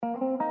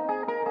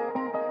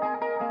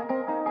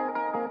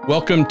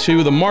Welcome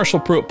to the Marshall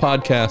Pruitt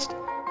Podcast,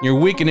 your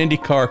week in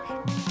IndyCar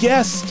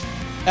guest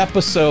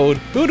episode.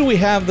 Who do we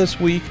have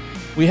this week?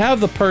 We have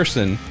the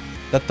person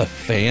that the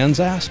fans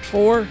asked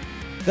for.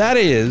 That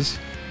is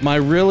my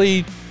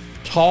really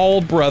tall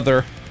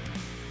brother,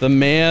 the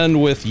man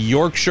with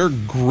Yorkshire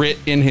grit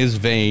in his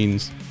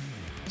veins,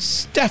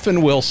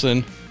 Stefan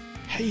Wilson.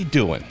 How you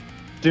doing?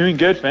 Doing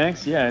good,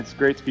 thanks. Yeah, it's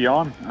great to be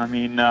on. I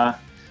mean,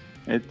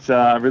 it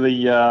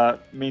really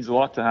means a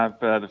lot to have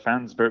the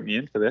fans vote me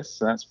in for this,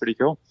 so that's pretty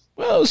cool.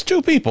 Well, it's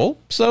two people,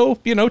 so,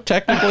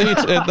 technically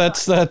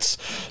that's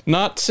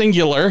not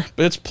singular,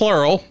 but it's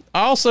plural.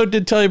 I also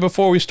did tell you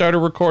before we started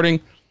recording,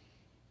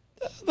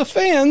 the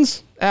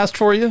fans asked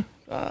for you.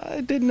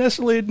 I didn't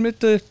necessarily admit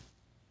to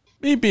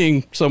me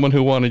being someone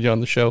who wanted you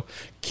on the show.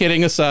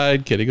 Kidding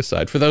aside.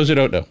 For those who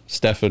don't know,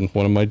 Stefan,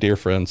 one of my dear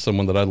friends,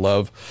 someone that I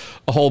love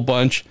a whole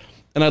bunch.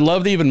 And I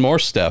loved even more,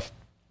 Steph,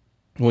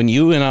 when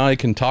you and I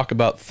can talk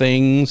about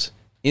things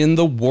in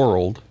the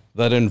world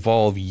that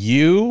involve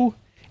you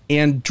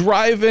and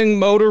driving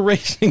motor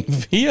racing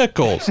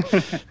vehicles,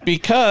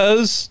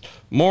 because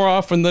more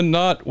often than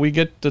not, we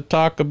get to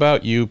talk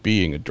about you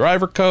being a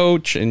driver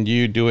coach and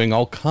you doing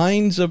all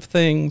kinds of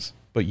things,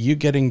 but you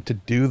getting to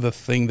do the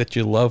thing that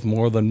you love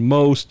more than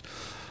most.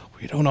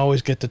 We don't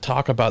always get to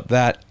talk about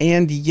that.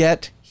 And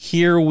yet,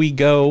 here we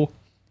go.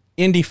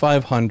 Indy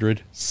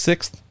 500,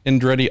 6th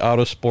Andretti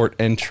Autosport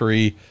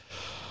entry.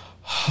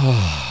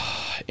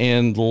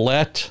 And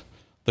let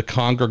the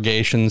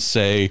congregation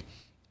say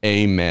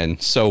amen.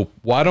 So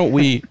why don't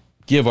we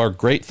give our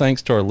great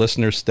thanks to our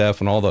listeners, Steph,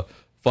 and all the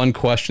fun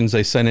questions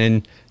they sent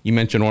in. You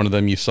mentioned one of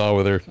them you saw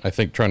where they're, I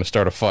think, trying to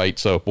start a fight,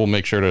 so we'll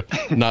make sure to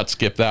not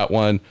skip that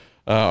one.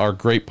 Our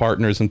great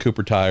partners in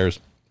Cooper Tires,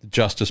 the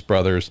Justice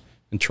Brothers,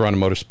 and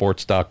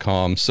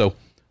TorontoMotorsports.com. So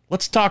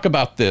let's talk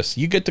about this.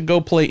 You get to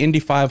go play Indy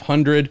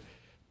 500.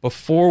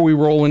 Before we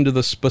roll into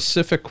the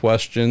specific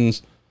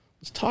questions,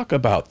 let's talk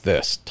about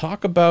this.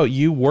 Talk about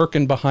you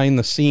working behind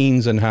the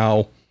scenes and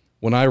how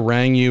when I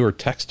rang you or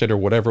texted or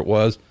whatever it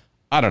was,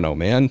 I don't know,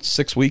 man,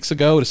 6 weeks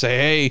ago to say,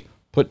 hey,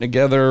 putting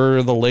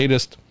together the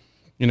latest,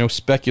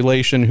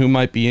 speculation, who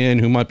might be in,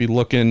 who might be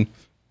looking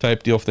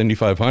type deal for the Indy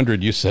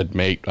 500. You said,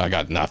 mate, I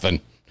got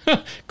nothing.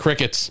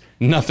 Crickets,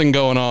 nothing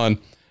going on.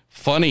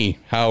 Funny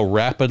how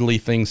rapidly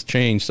things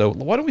change. So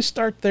why don't we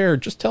start there?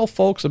 Just tell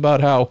folks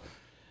about how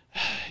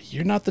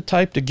you're not the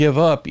type to give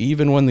up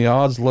even when the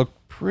odds look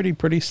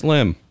pretty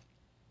slim.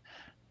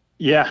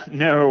 Yeah,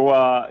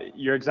 no,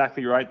 you're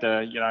exactly right there.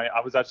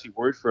 I was actually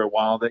worried for a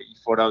while that you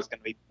thought I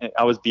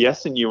was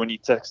BSing you when you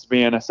texted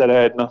me and I said I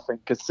had nothing,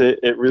 because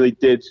it really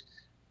did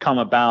come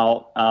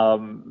about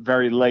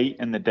very late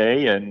in the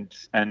day, and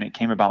it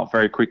came about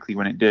very quickly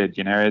when it did.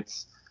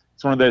 It's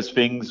one of those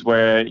things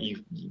where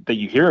you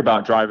hear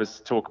about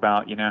drivers talk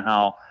about,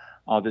 how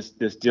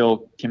this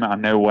deal came out of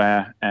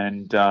nowhere,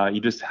 and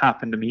you just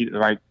happened to meet the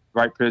right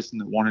person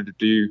that wanted to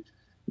do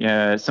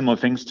similar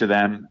things to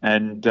them,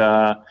 and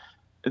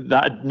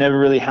that never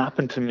really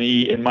happened to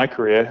me in my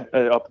career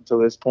up until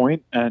this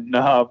point. And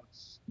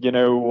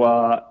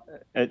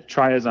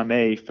try as I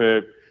may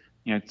for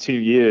 2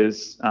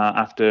 years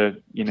after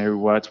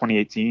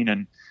 2018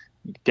 and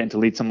getting to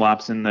lead some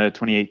laps in the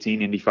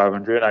 2018 Indy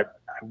 500, I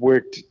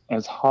worked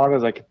as hard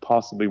as I could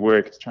possibly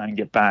work to try and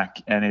get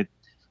back, and it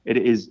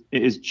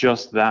is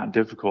just that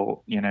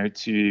difficult,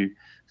 to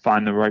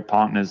find the right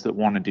partners that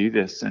want to do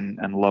this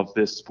and love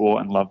this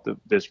sport and love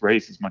this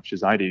race as much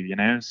as I do,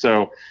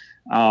 So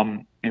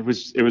it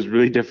was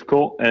really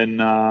difficult. And,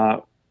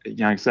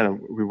 like I said,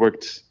 we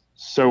worked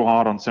so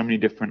hard on so many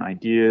different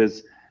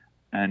ideas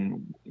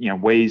and,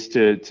 ways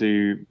to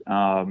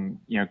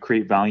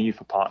create value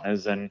for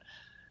partners. And,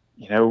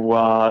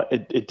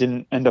 it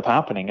didn't end up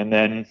happening. And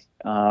then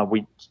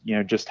we,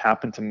 just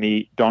happened to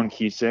meet Don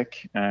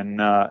Cusick,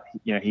 and,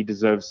 he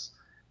deserves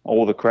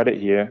all the credit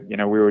here.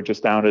 We were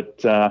just out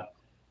at a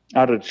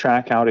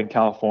track out in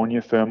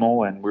California,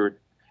 Thermal, and we were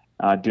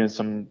doing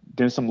some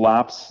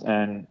laps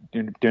and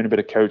doing a bit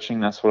of coaching.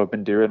 That's what I've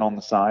been doing on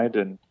the side,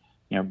 and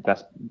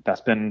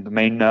that's been the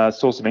main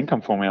source of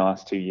income for me the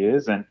last 2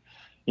 years. And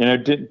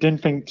didn't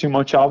think too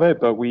much of it,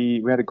 but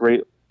we had a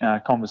great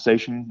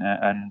conversation,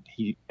 and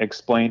he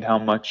explained how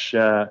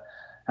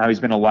he's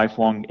been a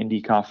lifelong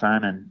IndyCar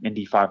fan and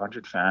Indy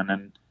 500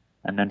 fan,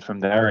 and then from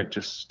there it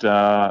just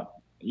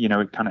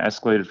it kind of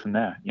escalated from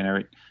there.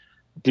 It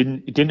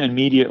didn't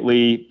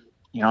immediately.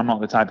 I'm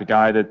not the type of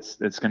guy that's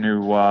going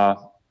to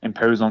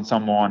impose on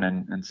someone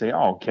and say,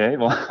 oh, okay,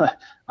 well,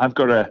 I've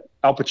got an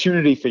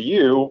opportunity for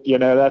you.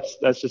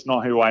 That's just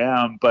not who I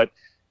am. But,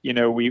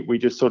 we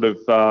just sort of,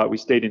 we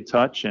stayed in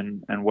touch.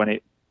 And when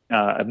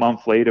a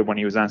month later, when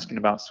he was asking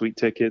about sweet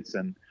tickets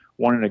and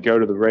wanting to go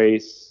to the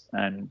race,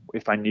 and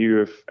if I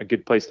knew of a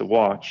good place to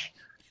watch.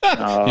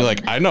 You're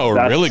like, I know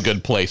a really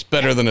good place,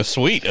 better than a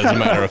suite, as a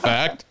matter of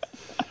fact.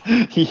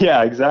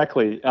 Yeah,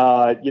 exactly.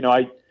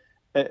 It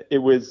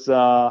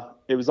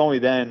was only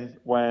then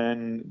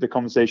when the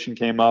conversation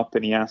came up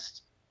and he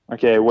asked,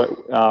 okay,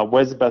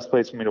 where's the best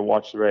place for me to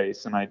watch the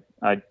race? And I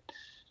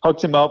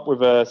hooked him up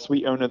with a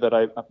suite owner that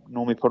I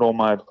normally put all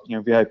my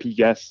VIP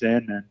guests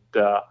in,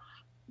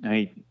 and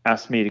he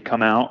asked me to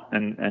come out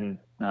and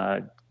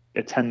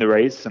attend the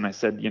race, and I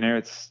said,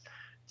 it's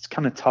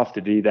kind of tough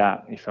to do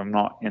that if I'm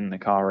not in the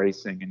car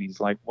racing. And he's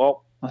like,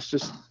 well, let's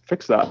just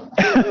fix that.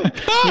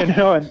 And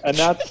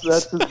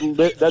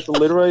that's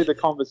literally the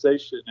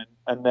conversation.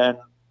 And then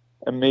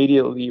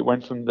immediately it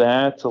went from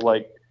there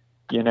to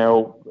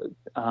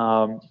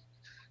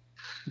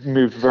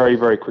moved very,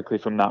 very quickly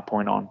from that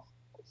point on.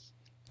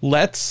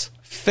 Let's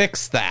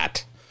fix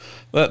that.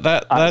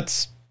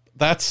 That's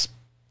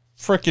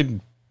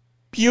freaking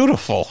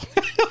beautiful.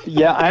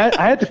 Yeah,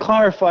 I had to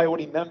clarify what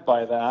he meant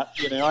by that.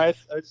 I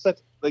said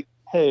like,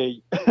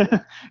 hey,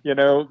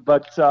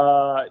 but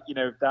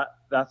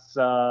that's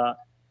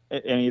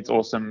and it's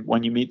awesome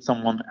when you meet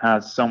someone that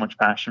has so much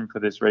passion for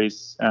this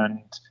race and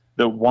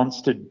that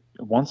wants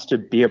to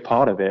be a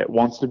part of it,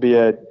 wants to be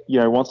a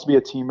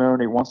team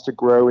owner, he wants to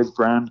grow his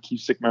brand,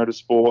 Cusick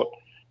Motorsport,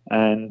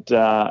 and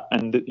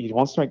he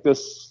wants to make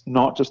this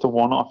not just a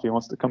one-off. He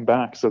wants to come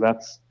back. So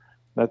that's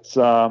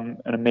an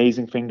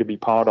amazing thing to be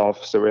part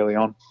of so early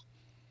on.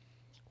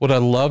 What I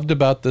loved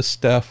about this,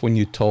 Steph, when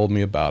you told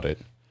me about it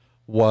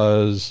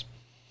was,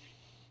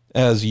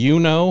 as you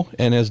know,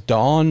 and as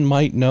Don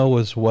might know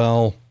as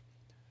well,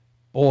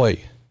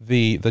 boy,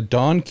 the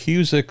Don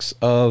Cusicks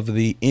of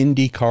the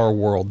IndyCar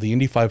world, the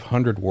Indy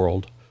 500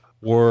 world,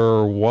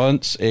 were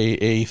once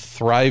a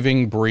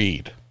thriving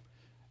breed.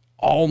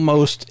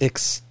 Almost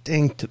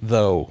extinct,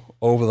 though,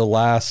 over the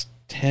last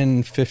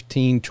 10,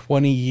 15,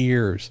 20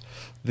 years.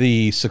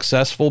 The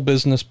successful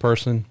business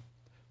person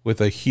with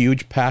a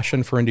huge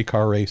passion for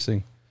IndyCar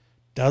racing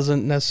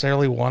doesn't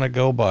necessarily want to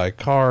go buy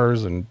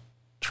cars and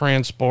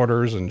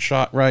transporters and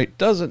ShotRite,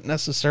 doesn't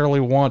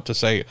necessarily want to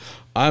say,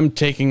 I'm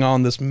taking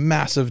on this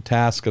massive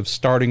task of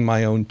starting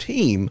my own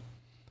team,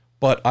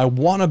 but I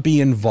want to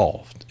be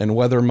involved. And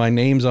whether my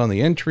name's on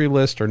the entry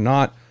list or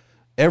not,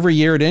 every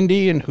year at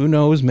Indy, and who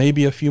knows,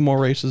 maybe a few more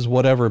races,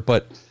 whatever,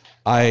 but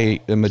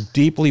I am a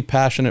deeply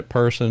passionate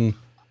person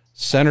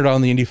centered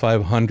on the Indy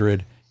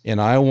 500, and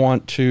I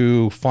want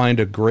to find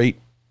a great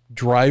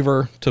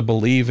driver to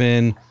believe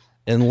in,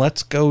 and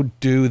let's go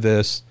do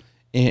this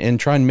and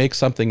try and make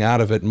something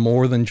out of it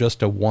more than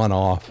just a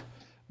one-off. I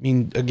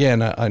mean,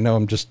 again, I know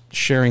I'm just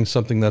sharing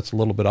something that's a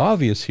little bit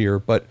obvious here,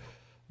 but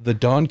the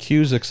Don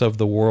Cusicks of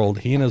the world,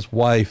 he and his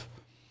wife,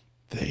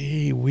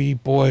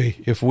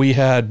 if we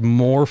had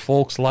more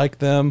folks like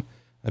them,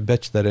 I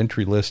bet you that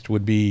entry list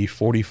would be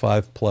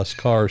 45 plus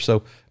cars.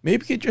 So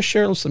maybe you could just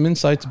share some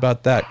insights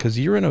about that, because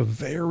you're in a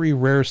very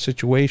rare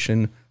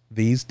situation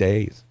these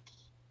days.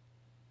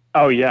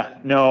 Oh yeah,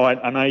 no,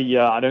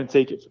 I don't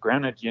take it for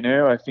granted.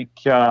 I think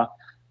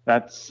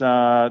that's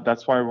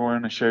why we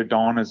want to show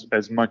Don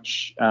as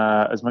much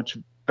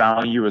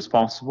value as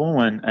possible,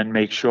 and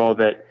make sure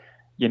that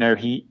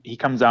he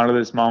comes out of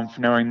this month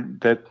knowing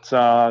that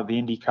the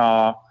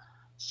IndyCar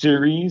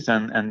series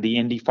and the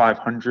Indy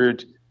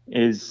 500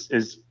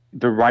 is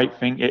the right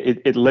thing.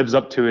 It lives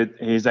up to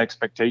his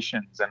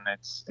expectations, and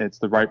it's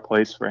the right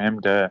place for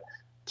him to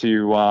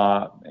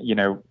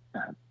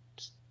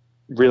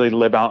really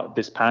live out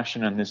this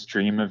passion and this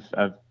dream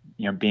of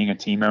being a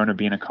team owner,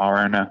 being a car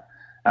owner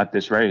at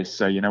this race.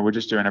 So we're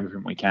just doing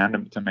everything we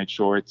can to make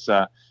sure it's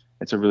a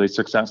really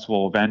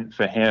successful event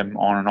for him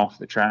on and off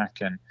the track.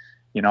 And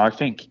I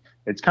think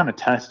it's kind of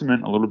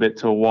testament a little bit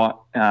to what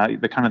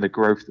the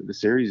growth that the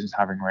series is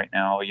having right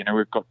now.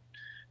 We've got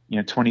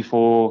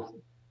 24,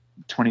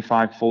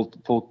 25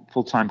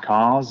 full-time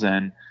cars,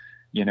 and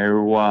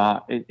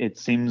it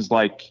seems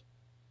like,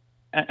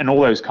 and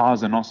all those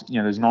cars are not,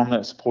 there's none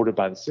that are supported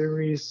by the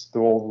series.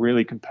 They're all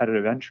really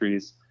competitive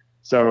entries.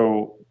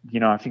 So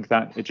I think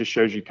that it just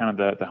shows you kind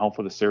of the health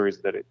of the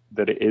series, that it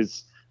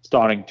is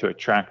starting to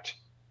attract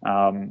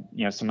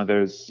some of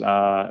those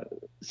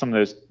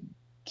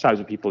types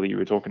of people that you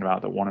were talking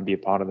about that want to be a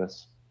part of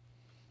this.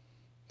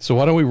 So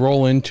why don't we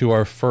roll into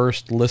our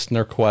first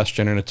listener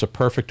question, and it's a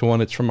perfect one.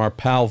 It's from our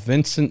pal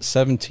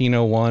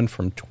Vincent1701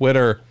 from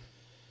Twitter.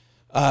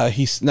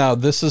 Now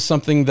this is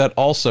something that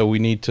also we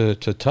need to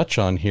touch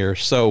on here.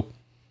 So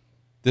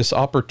this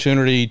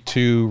opportunity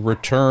to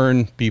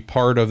return, be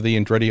part of the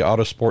Andretti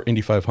Autosport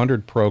Indy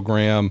 500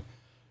 program,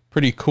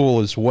 pretty cool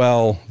as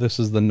well. This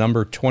is the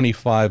number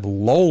 25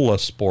 Lola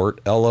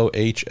Sport,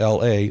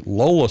 LOHLA,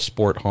 Lola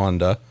Sport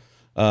Honda.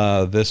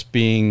 This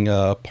being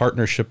a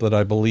partnership that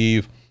I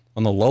believe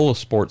on the Lola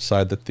Sport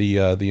side that the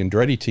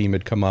Andretti team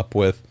had come up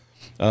with,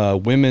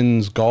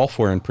 women's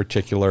golfwear in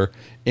particular.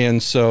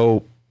 And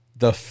so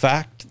the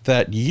fact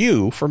that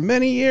you, for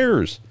many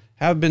years,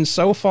 have been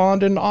so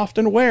fond and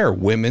often wear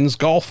women's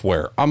golf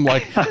wear, I'm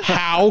like,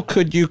 how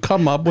could you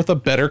come up with a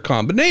better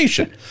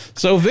combination?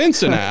 So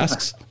Vincent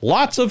asks,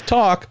 lots of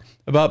talk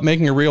about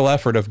making a real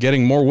effort of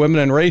getting more women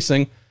in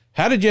racing.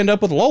 How did you end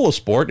up with Lola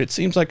Sport? It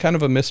seems like kind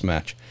of a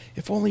mismatch.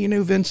 If only you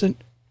knew,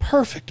 Vincent,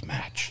 perfect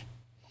match.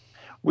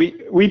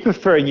 We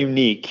prefer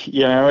unique, it's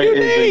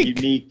a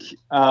unique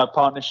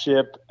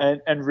partnership,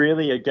 and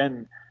really,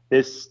 again,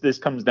 this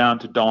comes down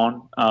to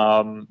Don.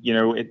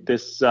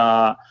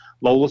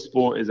 Lola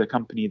Sport is a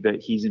company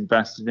that he's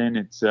invested in.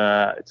 It's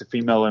a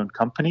female-owned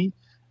company,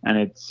 and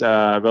it's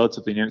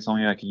relatively new. It's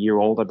only like a year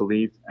old, I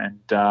believe, and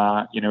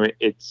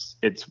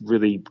it's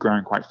really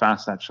growing quite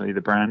fast, actually,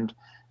 the brand.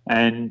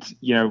 And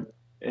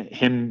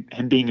him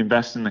being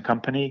invested in the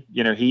company,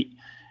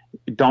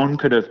 Don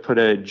could have put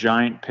a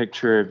giant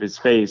picture of his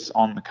face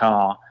on the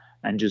car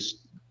and just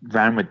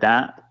ran with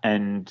that,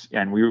 and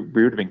we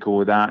would have been cool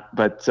with that.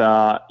 But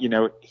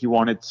he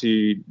wanted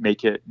to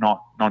make it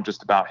not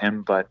just about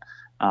him, but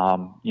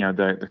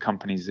the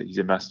companies that he's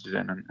invested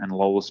in, and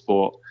Lola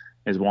Sport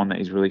is one that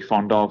he's really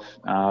fond of.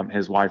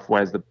 His wife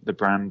wears the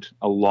brand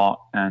a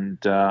lot, and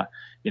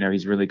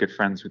he's really good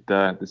friends with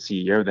the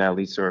CEO there,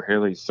 Lisa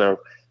O'Hurley. So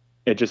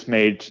it just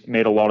made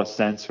a lot of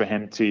sense for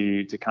him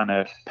to kind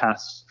of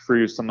pass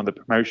through some of the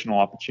promotional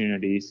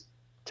opportunities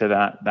to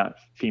that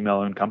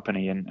female-owned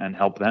company and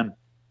help them.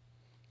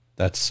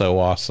 That's so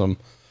awesome.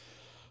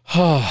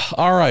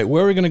 All right,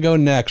 where are we going to go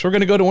next? We're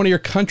going to go to one of your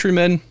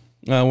countrymen,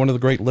 one of the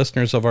great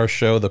listeners of our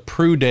show, the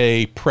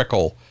Pruday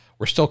Prickle.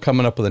 We're still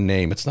coming up with a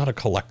name. It's not a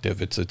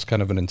collective. It's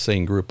kind of an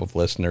insane group of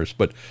listeners.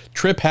 But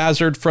Trip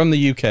Hazard from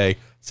the UK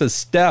says,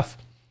 Steph,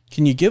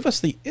 can you give us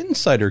the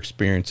insider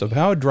experience of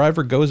how a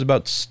driver goes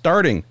about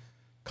starting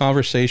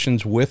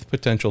conversations with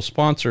potential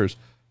sponsors?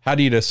 How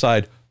do you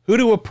decide who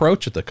to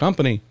approach at the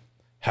company?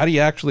 How do you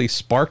actually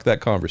spark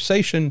that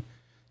conversation?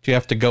 Do you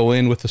have to go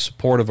in with the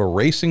support of a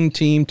racing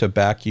team to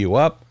back you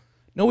up?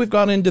 No, we've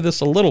gone into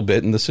this a little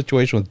bit, and the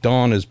situation with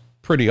Don is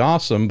pretty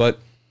awesome, but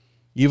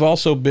you've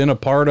also been a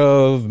part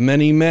of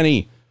many,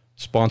 many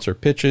sponsor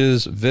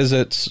pitches,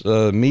 visits,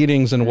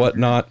 meetings, and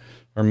whatnot.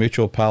 Our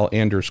mutual pal,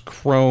 Anders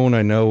Krohn,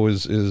 I know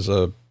is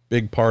a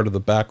big part of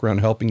the background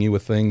helping you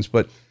with things,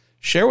 but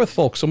share with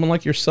folks, someone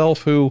like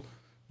yourself who,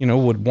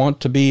 would want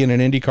to be in an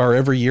IndyCar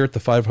every year at the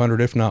 500,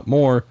 if not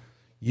more.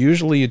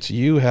 Usually it's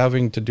you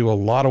having to do a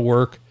lot of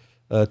work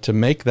to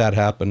make that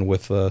happen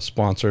with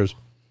sponsors.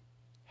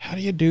 How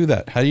do you do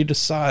that? How do you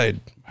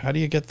decide? How do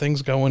you get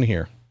things going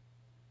here?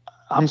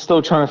 I'm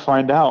still trying to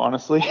find out,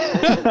 honestly.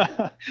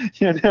 I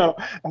think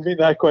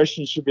that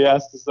question should be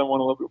asked to someone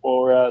a little bit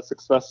more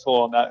successful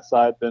on that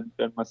side than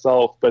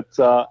myself. But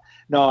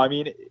no, I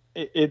mean,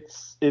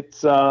 it's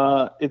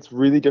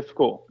really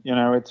difficult.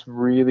 It's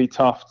really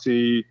tough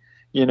to,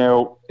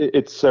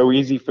 it's so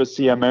easy for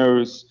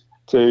CMOs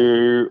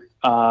to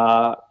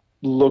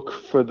look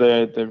for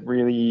the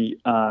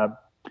really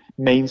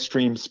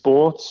mainstream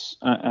sports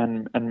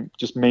and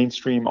just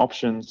mainstream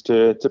options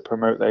to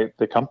promote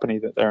the company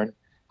that they're in.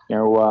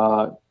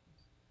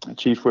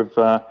 Chief with,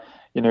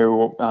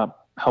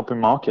 helping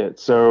market.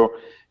 So,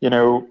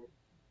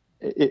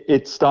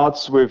 it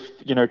starts with,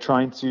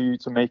 trying to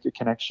make a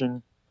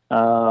connection.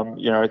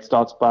 It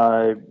starts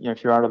by,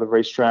 if you're out of the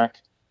racetrack,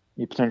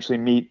 you potentially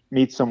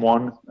meet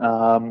someone.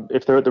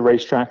 If they're at the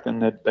racetrack, then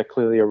they're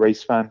clearly a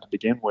race fan to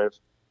begin with.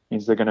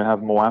 Means they're going to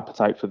have more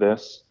appetite for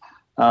this.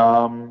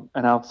 And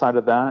outside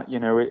of that,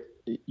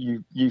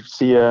 you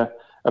see a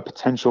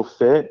potential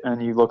fit,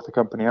 and you look the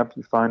company up,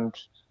 you find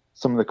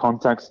some of the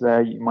contacts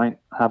there you might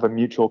have a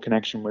mutual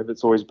connection with.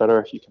 It's always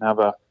better if you can have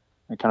a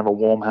kind of a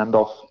warm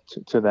handoff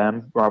to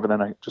them rather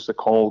than just a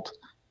cold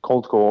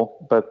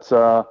call. But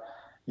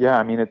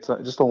I mean, it's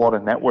just a lot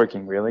of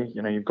networking, really.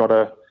 You've got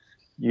to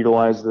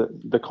utilize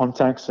the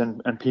contacts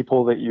and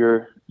people that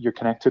you're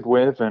connected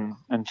with,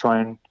 and try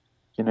and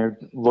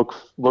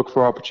look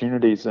for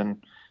opportunities.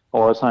 And a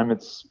lot of time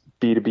it's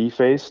B2B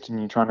faced, and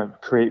you're trying to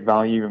create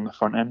value in the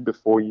front end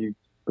before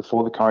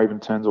the car even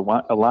turns a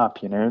lap.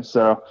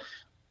 So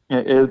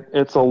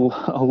it's a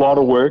lot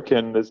of work,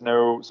 and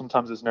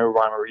sometimes there's no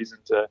rhyme or reason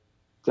to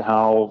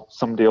how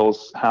some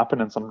deals happen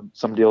and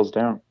some deals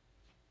don't.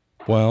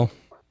 Well,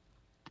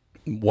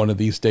 one of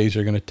these days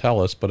you're going to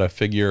tell us, but I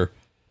figure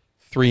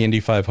 3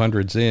 Indy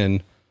 500s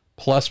in,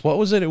 plus what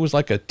was it? It was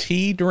like a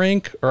tea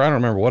drink, or I don't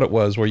remember what it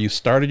was, where you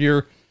started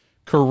your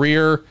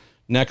career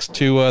next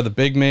to the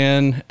big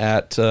man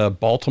at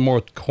Baltimore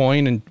with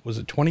Coyne, and was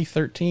it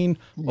 2013?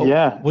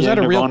 Yeah. Was that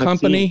a real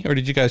company, tea. Or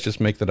did you guys just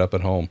make that up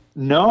at home?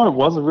 No, it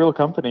was a real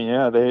company.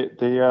 Yeah,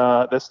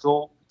 they're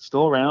still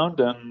around,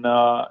 and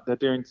they're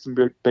doing some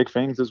big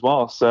things as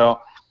well. So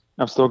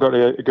I've still got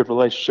a good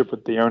relationship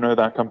with the owner of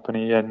that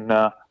company, and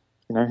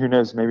who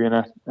knows, maybe in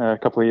a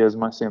couple of years I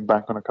might see him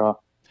back on a car.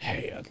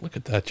 Hey, look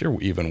at that.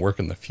 You're even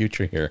working the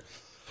future here.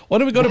 Why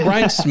don't we go to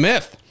Brian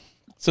Smith?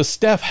 So,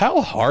 Steph,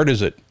 how hard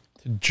is it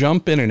to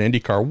jump in an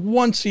IndyCar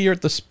once a year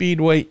at the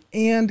Speedway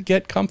and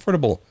get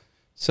comfortable?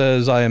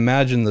 Says, I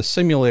imagine the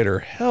simulator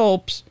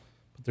helps,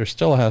 but there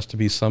still has to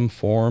be some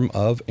form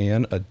of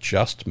an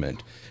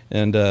adjustment.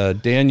 And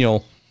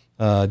Daniel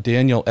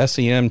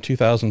SEM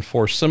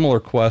 2004, similar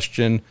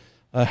question.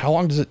 How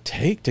long does it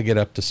take to get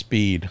up to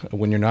speed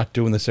when you're not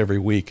doing this every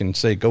week and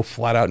say go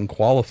flat out in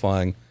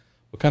qualifying?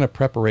 What kind of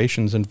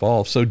preparations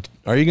involved? So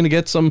are you going to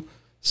get some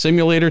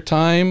simulator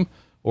time,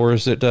 or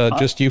is it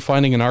just you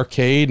finding an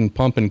arcade and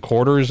pumping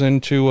quarters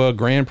into a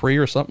Grand Prix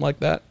or something like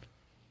that?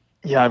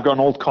 Yeah, I've got an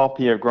old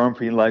copy of Grand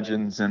Prix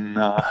Legends, and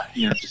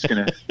just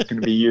gonna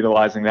be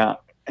utilizing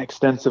that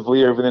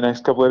extensively over the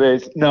next couple of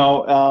days.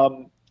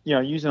 No,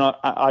 using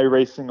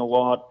iRacing a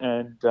lot,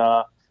 and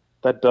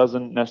that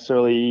doesn't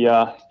necessarily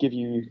give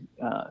you,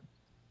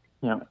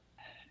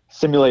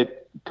 simulate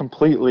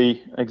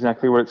completely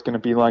exactly what it's going to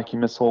be like. You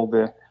miss all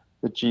the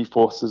G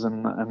forces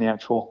and the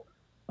actual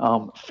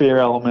fear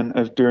element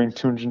of doing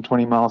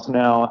 220 miles an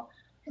hour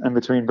in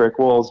between brick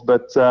walls.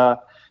 But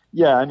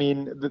yeah, I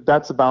mean,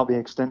 that's about the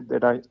extent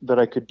that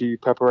I could do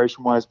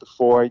preparation wise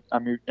before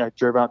I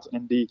drove out to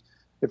Indy.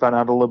 If I'd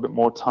had a little bit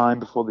more time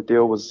before the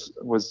deal was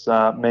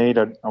made,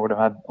 I would have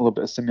had a little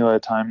bit of simulator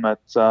time at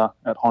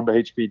Honda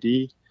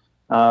HPD.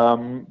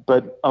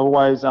 But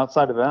otherwise,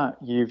 outside of that,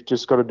 you've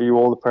just got to do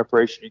all the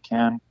preparation you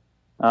can.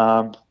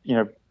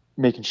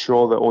 Making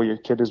sure that all your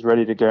kit is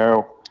ready to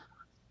go.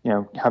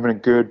 Having a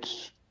good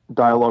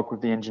dialogue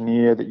with the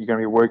engineer that you're going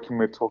to be working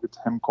with, talking to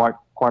him quite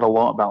a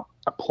lot about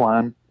a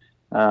plan,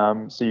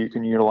 so you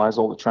can utilize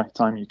all the track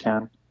time you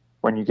can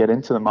when you get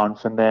into the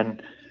month, and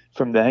then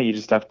from there you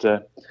just have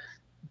to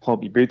pull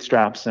up your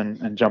bootstraps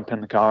and jump in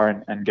the car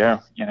and go.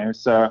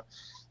 So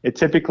it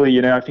typically,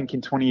 I think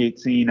in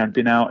 2018 I'd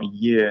been out a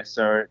year,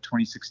 so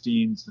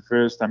 2016 is the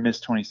first. I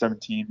missed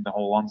 2017, the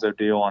whole Alonso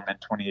deal, and then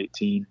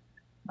 2018.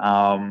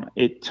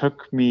 It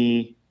took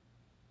me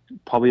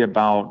probably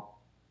about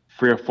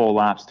 3 or 4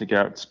 laps to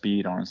get up to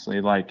speed, honestly.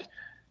 About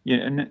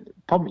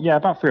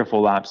 3 or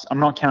 4 laps. I'm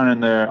not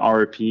counting the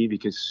ROP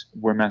because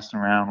we're messing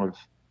around with,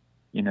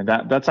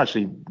 that's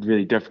actually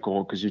really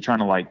difficult because you're trying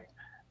to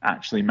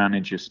actually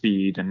manage your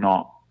speed and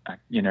not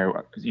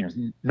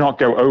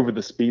go over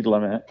the speed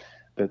limit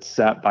that's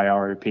set by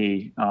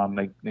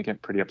ROP. They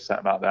get pretty upset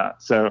about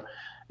that. So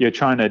you're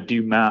trying to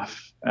do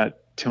math at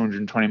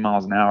 220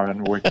 miles an hour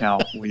and work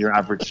out what your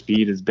average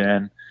speed has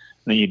been.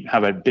 And then you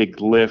have a big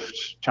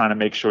lift trying to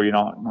make sure you're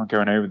not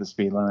going over the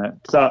speed limit.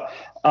 So,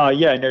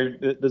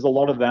 there's a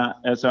lot of that.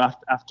 So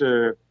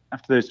after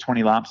those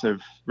 20 laps of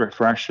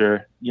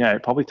refresher,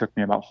 it probably took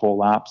me about 4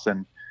 laps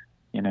and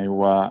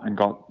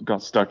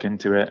got stuck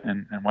into it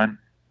and went.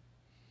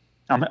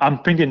 I'm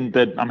thinking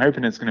that I'm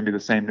hoping it's going to be the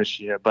same this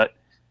year, but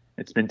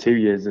it's been 2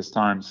 years this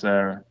time.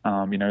 So,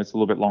 it's a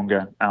little bit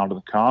longer out of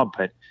the car,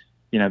 but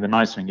the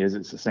nice thing is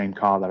it's the same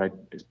car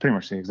it's pretty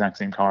much the exact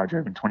same car I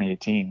drove in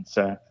 2018.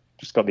 So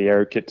just got the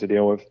aero kit to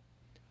deal with.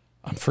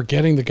 I'm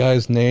forgetting the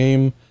guy's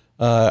name.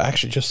 I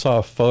actually just saw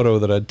a photo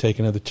that I'd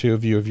taken of the two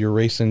of you, of your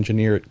race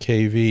engineer at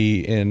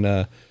KV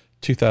in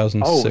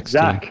 2016. Oh,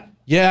 Zach.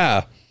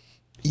 Yeah.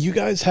 You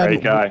guys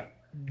had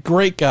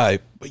great guy,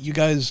 but you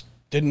guys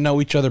didn't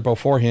know each other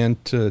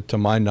beforehand, to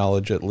my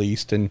knowledge at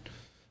least. And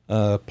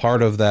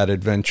part of that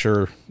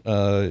adventure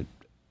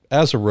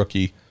as a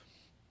rookie,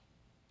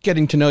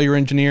 getting to know your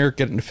engineer,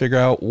 getting to figure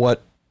out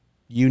what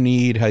you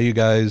need, how you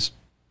guys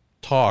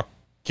talk,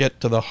 get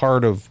to the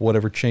heart of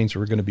whatever changes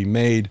were going to be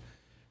made.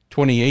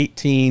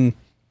 2018,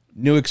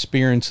 new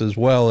experience as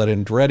well at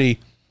Andretti.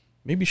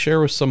 Maybe share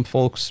with some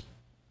folks,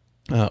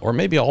 or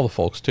maybe all the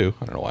folks too.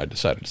 I don't know why I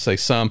decided to say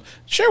some.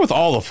 Share with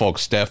all the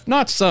folks, Steph,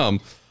 not some,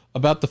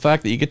 about the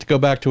fact that you get to go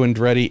back to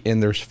Andretti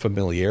and there's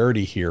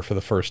familiarity here for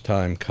the first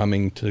time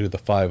coming to the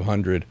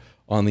 500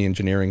 on the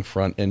engineering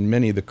front, and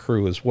many of the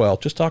crew as well.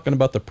 Just talking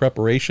about the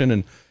preparation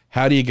and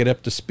how do you get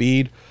up to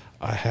speed.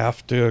 I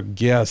have to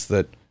guess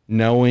that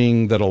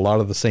knowing that a lot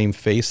of the same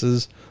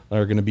faces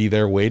are going to be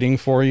there waiting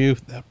for you,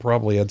 that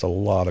probably adds a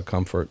lot of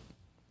comfort.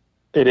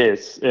 It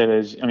is.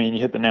 I mean,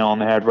 you hit the nail on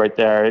the head right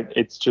there.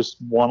 It's just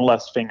one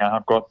less thing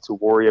I've got to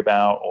worry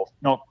about, or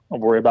not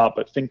worry about,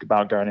 but think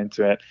about going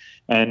into it.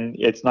 And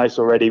it's nice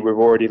already. We've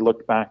already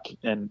looked back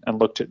and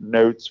looked at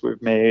notes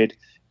we've made,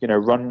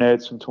 run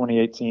notes from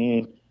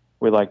 2018.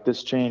 We like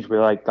this change. We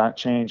like that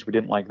change. We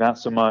didn't like that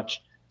so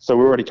much. So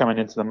we're already coming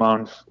into the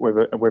month with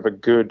a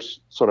good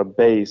sort of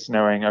base,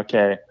 knowing,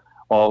 okay,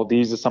 well,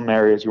 these are some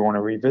areas you want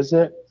to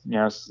revisit.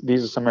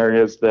 These are some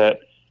areas that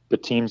the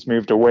team's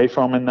moved away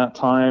from in that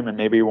time, and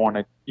maybe you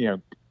want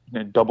to,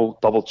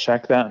 double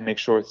check that and make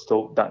sure it's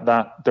still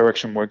that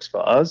direction works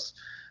for us.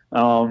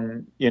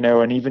 And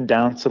even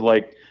down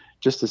to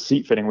just the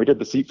seat fitting. We did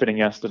the seat fitting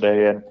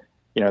yesterday, and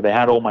they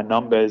had all my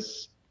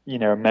numbers,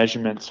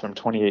 measurements from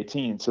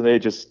 2018. So they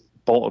just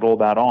bolted all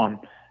that on,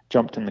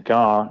 jumped in the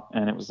car,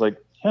 and it was like,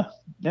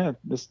 yeah,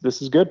 this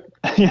is good.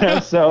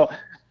 So,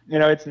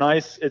 it's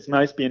nice. It's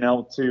nice being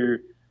able to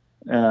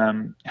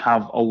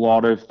have a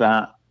lot of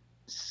that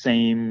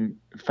same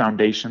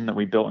foundation that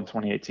we built in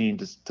 2018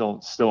 to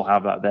still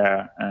have that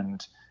there.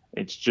 And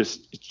it's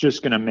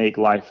just going to make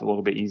life a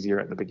little bit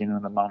easier at the beginning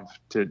of the month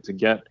to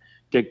get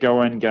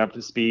going, get up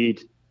to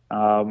speed,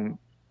 and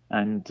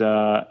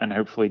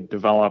hopefully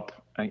develop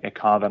a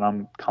car that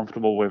I'm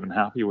comfortable with and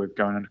happy with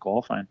going into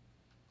qualifying.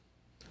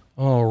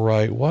 All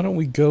right. Why don't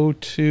we go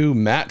to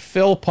Matt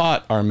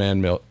Philpott? Our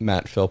man,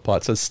 Matt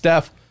Philpott says,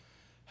 Steph,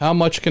 how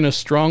much can a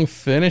strong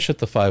finish at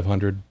the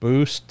 500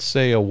 boost,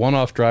 say, a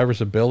one-off driver's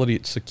ability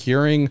at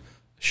securing a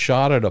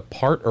shot at a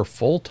part or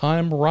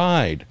full-time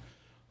ride?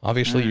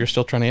 Obviously, you're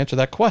still trying to answer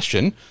that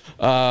question.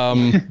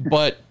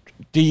 But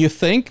do you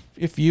think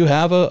if you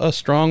have a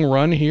strong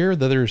run here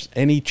that there's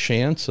any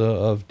chance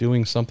of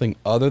doing something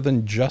other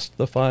than just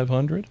the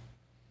 500?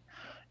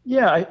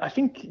 Yeah, I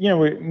think,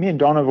 me and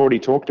Don have already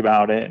talked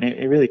about it, and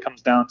it really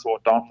comes down to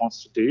what Don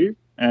wants to do.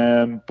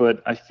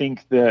 But I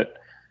think that,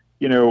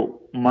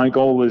 my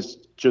goal was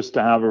just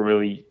to have a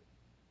really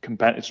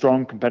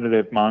strong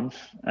competitive month,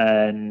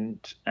 and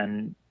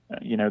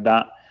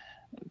that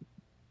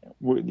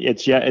we're yet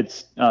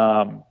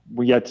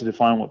to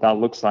define what that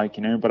looks like,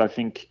 But I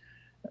think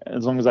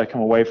as long as I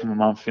come away from the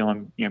month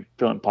feeling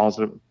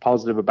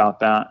positive about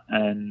that,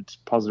 and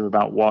positive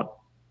about what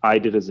I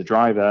did as a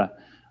driver,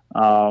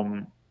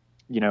 that'll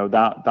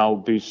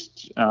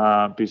boost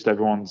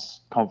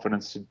everyone's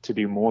confidence to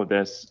do more of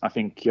this. I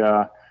think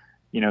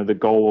the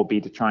goal will be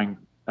to try and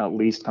at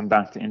least come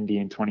back to Indy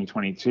in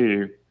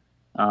 2022,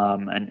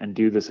 and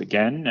do this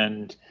again,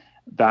 and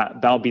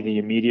that'll be the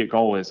immediate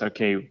goal. Is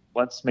okay,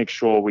 let's make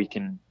sure we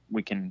can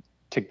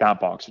tick that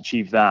box,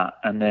 achieve that,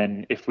 and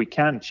then if we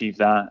can achieve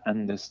that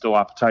and there's still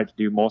appetite to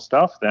do more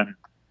stuff, then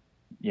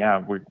yeah,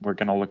 we're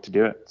gonna look to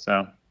do it.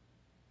 So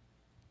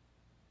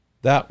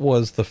that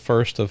was the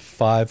first of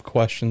 5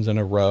 questions in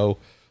a row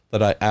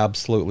that I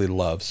absolutely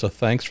love. So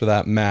thanks for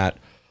that, Matt.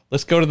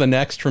 Let's go to the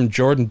next from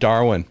Jordan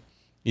Darwin.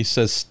 He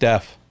says,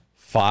 Steph,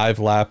 5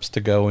 laps to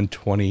go in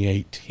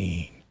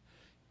 2018.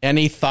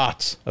 Any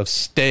thoughts of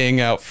staying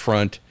out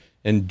front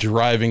and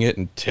driving it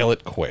until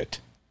it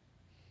quit?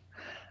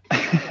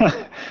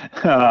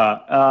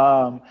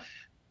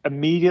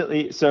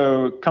 Immediately,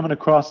 so coming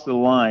across the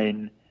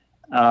line,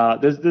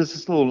 there's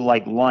this little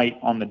light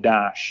on the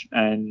dash,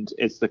 and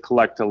it's the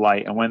collector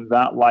light. And when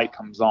that light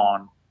comes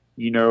on,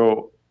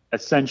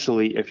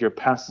 essentially, if you're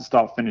past the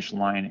start finish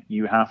line,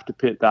 you have to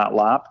pit that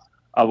lap.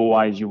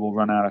 Otherwise, you will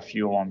run out of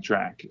fuel on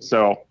track.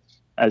 So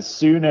as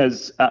soon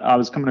as I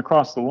was coming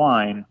across the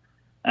line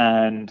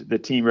and the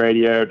team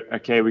radioed,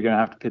 okay, we're going to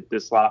have to pit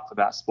this lap for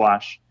that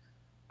splash,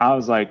 I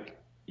was like,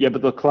 yeah,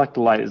 but the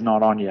collector light is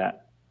not on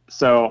yet.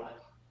 So,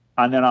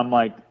 and then I'm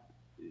like,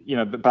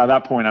 by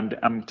that point,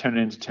 I'm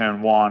turning into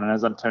turn 1, and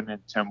as I'm turning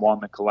into turn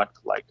 1, the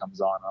collector light comes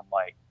on. I'm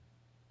like,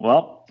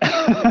 well,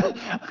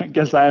 I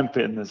guess I am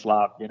pitting this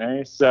lap,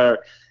 So,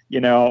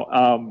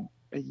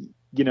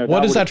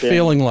 what is that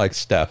feeling like,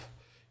 Steph?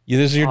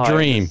 This is your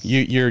dream.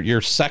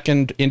 Your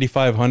second Indy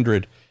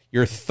 500,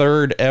 your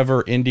third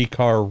ever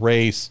IndyCar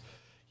race.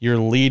 You're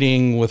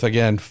leading with,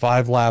 again,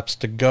 5 laps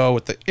to go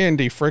at the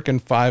Indy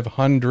freaking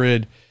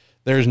 500.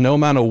 There's no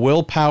amount of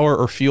willpower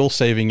or fuel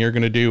saving you're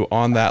going to do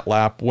on that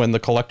lap when the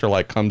collector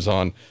light comes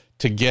on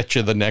to get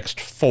you the next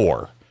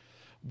 4.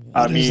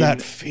 What is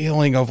that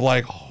feeling of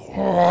like,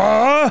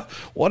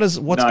 what's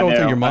going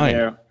through your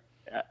mind?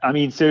 I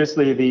mean,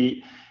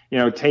 seriously,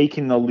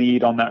 taking the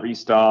lead on that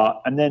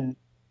restart and then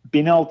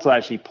being able to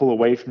actually pull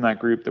away from that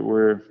group that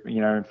were,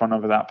 in front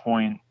of at that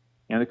point.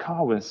 The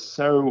car was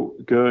so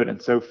good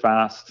and so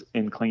fast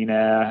in clean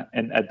air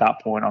and at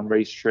that point on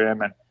race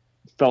trim, and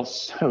felt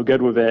so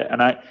good with it. And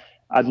I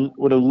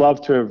would have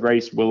loved to have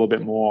raced Will a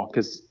bit more,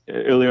 because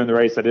earlier in the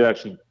race I did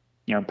actually,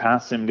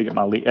 pass him to get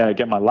my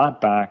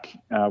lap back.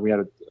 We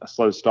had a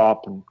slow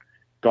stop and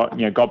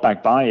got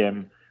back by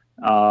him.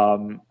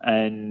 And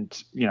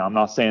I'm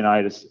not saying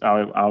I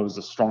was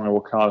a stronger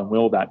car than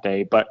Will that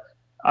day, but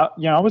I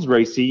was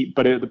racy.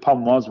 But the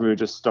problem was we were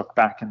just stuck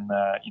back in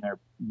the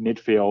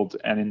midfield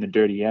and in the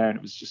dirty air, and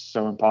it was just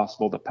so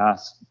impossible to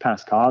pass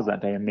cars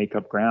that day and make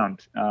up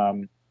ground.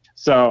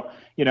 So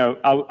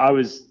I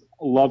was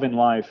loving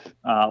life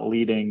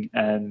leading,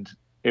 and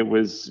it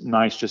was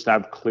nice just to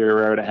have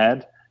clear road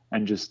ahead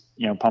and just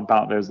pump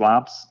out those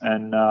laps.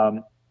 And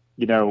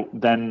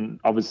then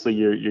obviously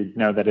you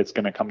know that it's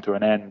going to come to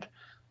an end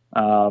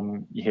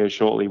here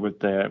shortly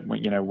with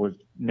with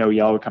no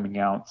yellow coming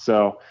out.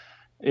 So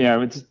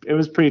it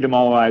was pretty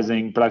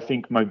demoralizing. But I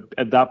think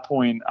at that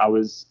point I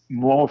was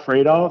more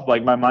afraid of, my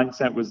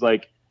mindset was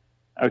like,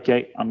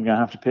 okay, I'm gonna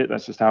have to pit.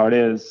 That's just how it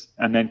is.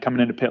 And then coming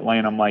into pit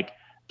lane, I'm like,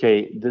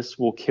 okay, this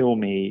will kill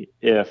me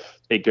if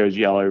it goes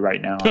yellow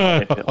right now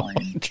in pit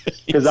lane.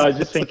 Because I was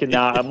just thinking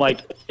that I'm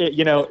like,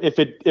 if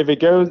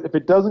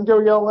it doesn't go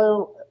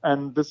yellow,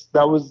 and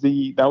that was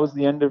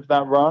the end of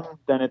that run,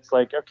 then it's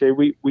like, okay,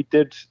 we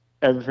did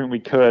everything we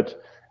could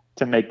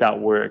to make that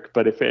work.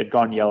 But if it had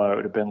gone yellow, it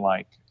would have been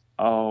like,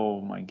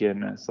 oh my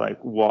goodness, like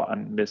what a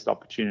missed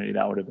opportunity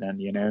that would have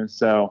been,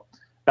 So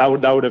that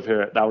would have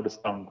hurt, that would have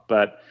stung.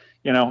 But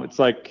it's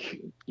like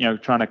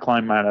trying to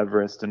climb Mount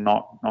Everest and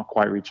not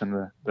quite reaching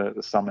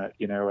the summit,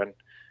 and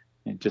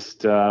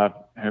just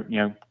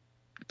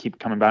keep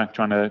coming back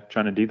trying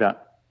to do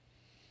that.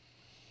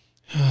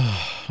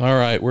 All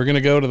right, we're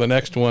gonna go to the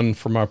next one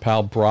from our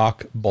pal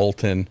Brock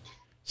Bolton.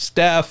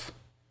 Steph,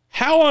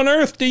 how on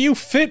earth do you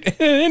fit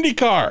in an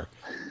IndyCar?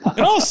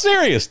 In all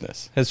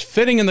seriousness, has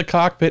fitting in the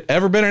cockpit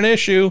ever been an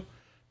issue?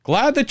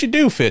 Glad that you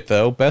do fit,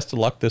 though. Best of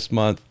luck this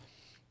month.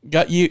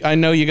 I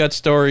know you got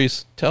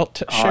stories.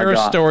 Share a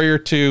story or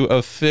two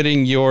of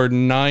fitting your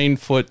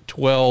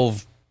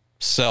 9'12"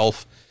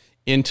 self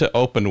into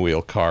open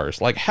wheel cars.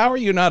 Like, how are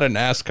you not a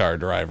NASCAR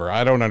driver?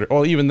 I don't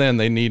well, even then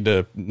they need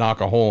to knock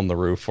a hole in the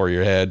roof for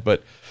your head.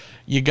 But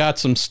you got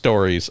some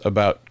stories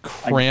about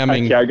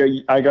cramming.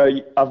 I've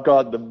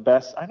got the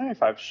best. I don't know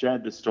if I've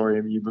shared this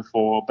story with you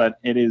before, but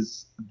it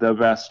is the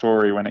best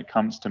story when it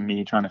comes to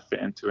me trying to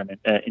fit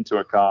into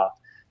a car.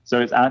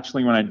 So it's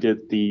actually when I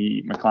did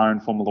the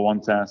McLaren Formula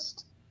One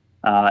test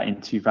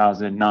in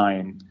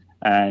 2009,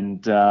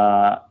 and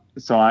so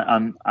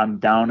I'm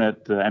down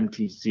at the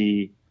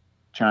MTC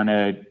trying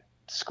to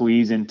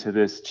squeeze into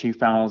this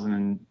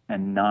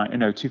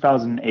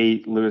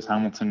 2008 Lewis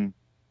Hamilton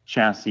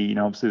chassis. You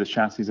know, obviously the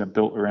chassis are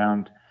built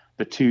around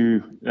the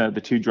two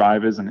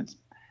drivers, and it's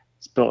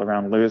built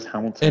around Lewis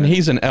Hamilton. And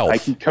he's an elf,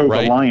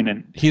 right?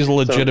 And he's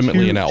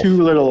legitimately an elf.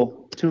 Two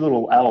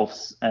little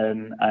elves,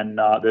 and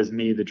there's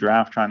me, the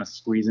giraffe, trying to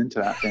squeeze into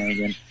that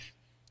thing, and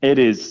it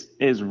is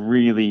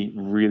really,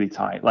 really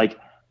tight. Like,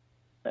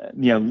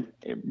 you know,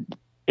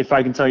 if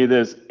I can tell you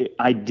this,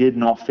 I did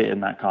not fit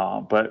in that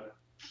car, but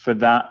for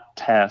that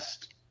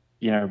test,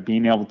 you know,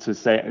 being able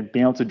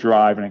to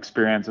drive and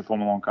experience a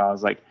Formula One car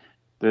is like,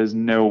 there's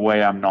no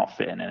way I'm not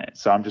fitting in it.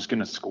 So I'm just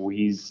going to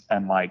squeeze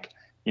and, like,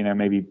 you know,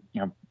 maybe,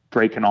 you know,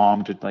 break an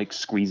arm to like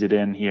squeeze it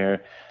in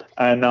here.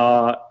 And,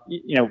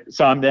 you know,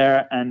 so I'm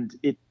there, and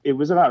it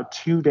was about a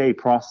 2-day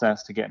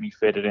process to get me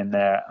fitted in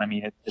there. I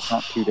mean, it's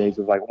not 2 days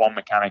with like one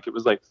mechanic. It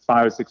was like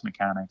 5 or 6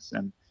 mechanics.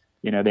 And,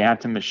 you know, they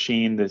had to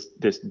machine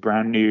this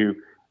brand new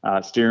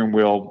steering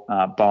wheel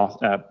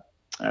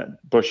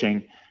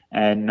bushing.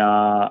 And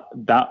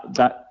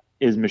that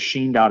is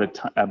machined out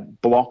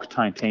of block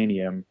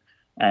titanium,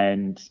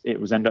 and it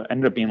was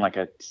ended up being like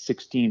a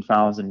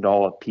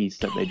 $16,000 piece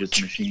that they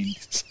just machined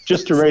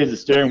just to raise the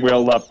steering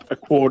wheel up a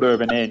quarter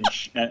of an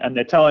inch. And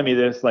they're telling me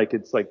this like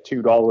it's like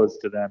 $2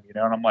 to them, you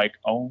know. And I'm like,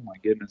 oh my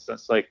goodness,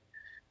 that's like,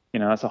 you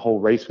know, that's a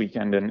whole race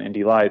weekend in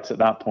Indy Lights at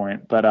that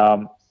point. But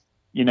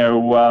you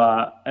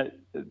know,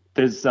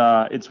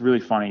 it's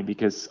really funny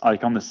because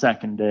like on the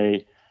second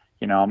day,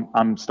 you know,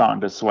 I'm starting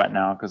to sweat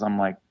now because I'm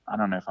like, I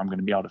don't know if I'm going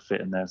to be able to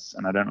fit in this,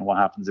 and I don't know what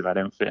happens if I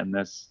don't fit in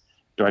this.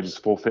 Do I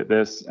just forfeit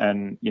this?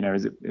 And, you know,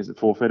 is it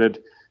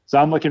forfeited? So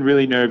I'm looking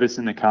really nervous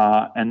in the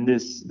car, and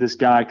this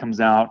guy comes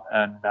out,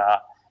 and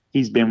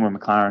he's been with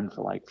McLaren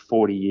for like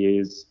 40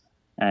 years,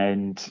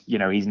 and, you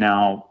know, he's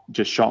now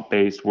just shop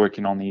based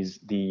working on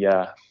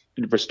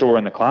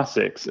restoring the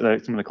classics, some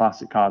of the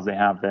classic cars they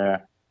have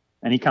there.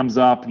 And he comes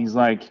up and he's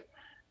like,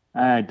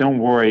 don't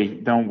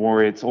worry,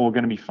 it's all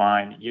going to be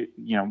fine. You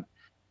know,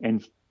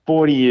 in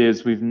 40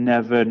 years, we've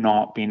never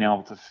not been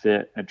able to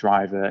fit a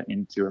driver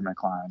into a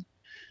McLaren.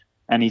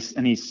 And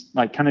he's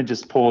like kind of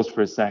just paused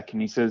for a second.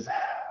 He says,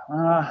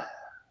 I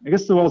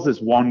guess there was this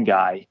one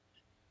guy.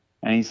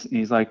 And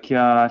he's like,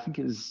 I think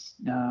his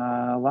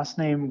last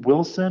name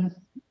Wilson.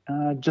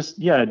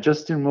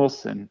 Justin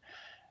Wilson.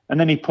 And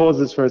then he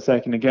pauses for a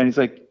second again. He's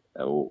like,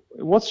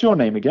 what's your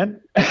name again?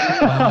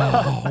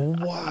 Oh,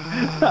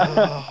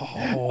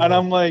 wow. And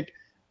I'm like,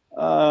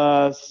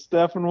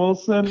 Stefan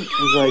Wilson.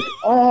 He's like,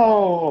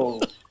 oh,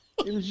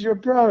 it was your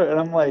brother. And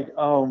I'm like,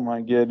 oh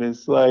my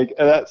goodness. Like,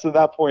 so at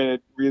that point,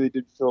 it really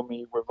did fill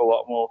me with a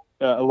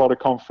lot of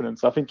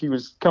confidence. I think he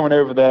was coming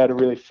over there to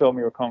really fill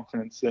me with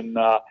confidence, and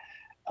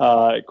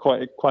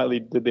quietly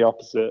did the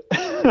opposite.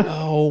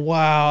 Oh,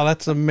 wow.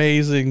 That's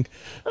amazing.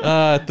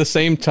 At the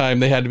same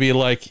time, they had to be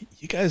like,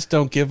 you guys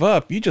don't give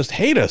up. You just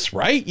hate us,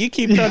 right? You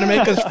keep trying to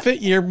make us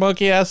fit your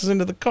monkey asses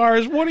into the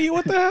cars. What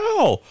the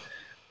hell?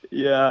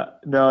 Yeah,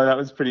 no, that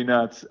was pretty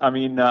nuts. I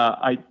mean,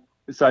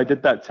 so I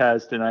did that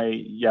test, and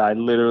I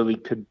literally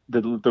could,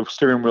 the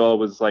steering wheel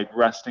was like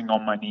resting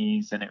on my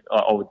knees and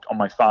on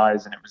my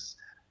thighs, and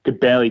could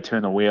barely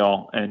turn the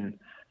wheel. And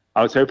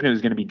I was hoping it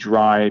was going to be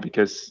dry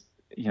because,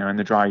 you know, in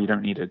the dry, you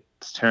don't need to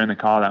turn the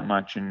car that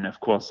much. And of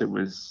course it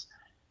was,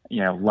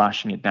 you know,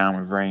 lashing it down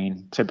with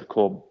rain,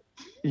 typical,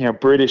 you know,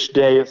 British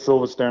day at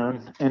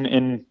Silverstone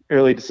in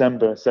early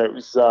December. So it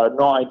was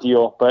not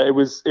ideal, but it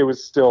was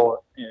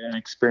still an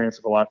experience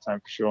of a lifetime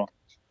for sure.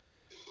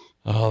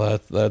 Oh,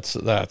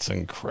 that's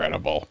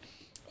incredible.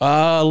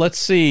 Let's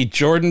see.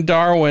 Jordan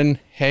Darwin.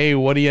 Hey,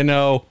 what do you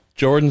know?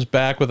 Jordan's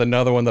back with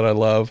another one that I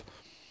love.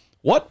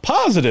 What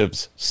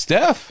positives,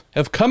 Steph,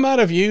 have come out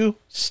of you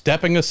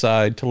stepping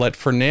aside to let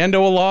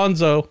Fernando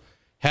Alonso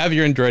have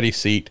your Andretti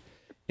seat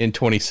in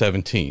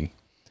 2017?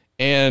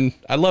 And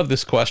I love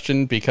this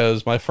question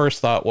because my first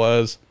thought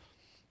was,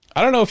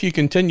 I don't know if you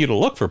continue to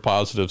look for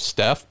positives,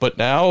 Steph, but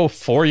now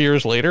 4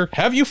 years later,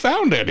 have you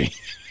found any?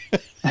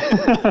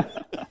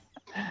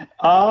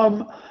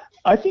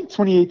 I think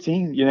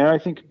 2018, you know, I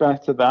think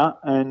back to that,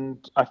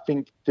 and I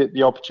think that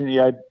the opportunity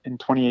I had in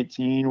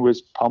 2018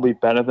 was probably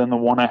better than the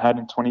one I had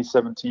in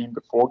 2017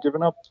 before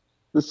giving up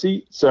the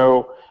seat.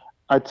 So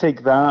I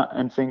take that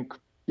and think,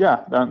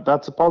 yeah,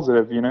 that's a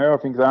positive, you know. I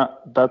think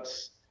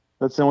that's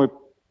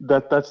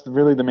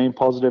really the main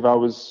positive I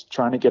was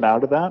trying to get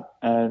out of that.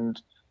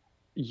 And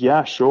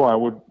yeah, sure, I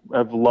would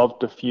have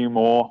loved a few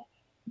more,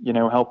 you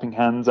know, helping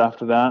hands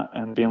after that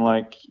and being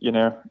like, you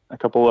know, a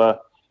couple of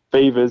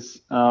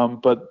favors,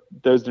 but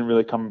those didn't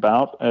really come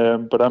about.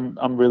 But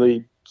I'm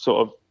really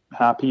sort of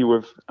happy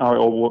with how it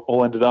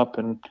all ended up,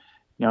 and,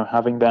 you know,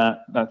 having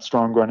that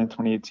strong run in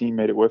 2018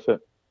 made it worth it.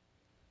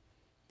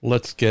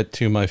 let's get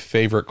to my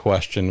favorite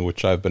question,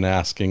 which I've been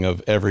asking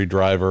of every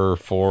driver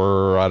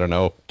for,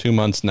 2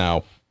 months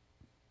now.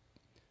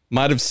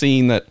 Might have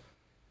seen that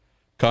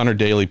Connor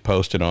Daly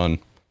posted on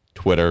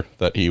Twitter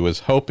that he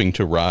was hoping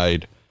to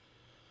ride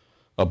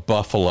a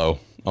Buffalo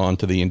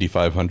onto the Indy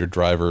 500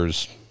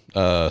 drivers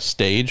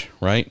stage,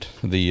 right?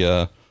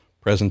 The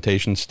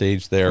presentation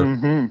stage there.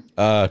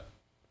 Mm-hmm.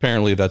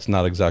 Apparently that's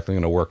not exactly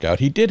going to work out.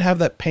 He did have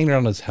that painted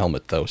on his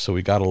helmet, though, so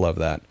we got to love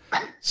that.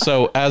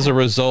 So as a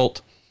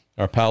result,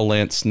 our pal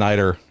Lance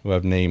Snyder, who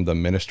I've named the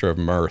Minister of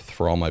Mirth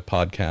for all my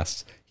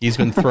podcasts, he's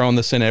been throwing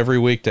this in every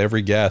week to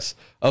every guest.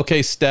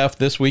 Okay, Steph,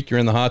 this week you're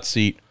in the hot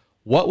seat.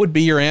 What would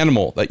be your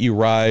animal that you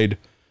ride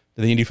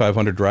to the Indy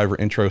 500 driver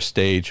intro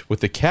stage,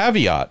 with the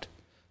caveat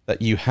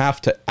that you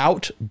have to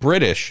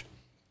out-British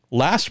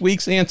last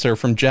week's answer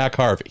from Jack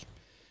Harvey?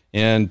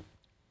 And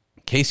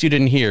in case you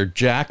didn't hear,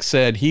 Jack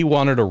said he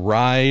wanted to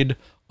ride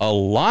a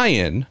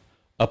lion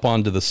up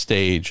onto the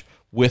stage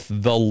with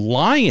the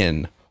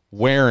lion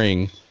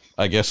wearing,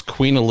 I guess,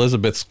 Queen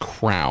Elizabeth's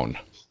crown.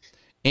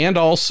 And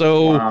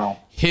also,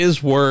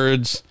 his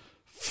words,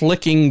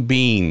 flicking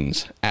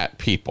beans at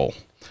people,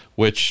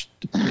 which,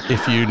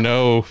 if you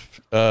know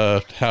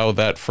how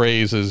that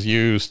phrase is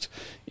used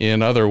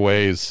in other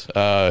ways,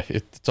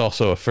 it's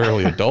also a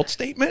fairly adult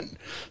statement.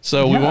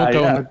 So we won't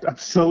go. Yeah,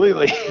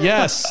 absolutely.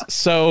 Yes.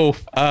 So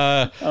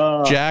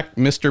Jack,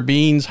 Mr.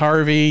 Beans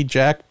Harvey,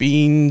 Jack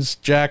Beans,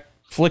 Jack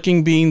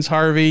Flicking Beans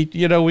Harvey.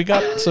 We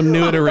got some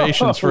new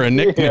iterations for a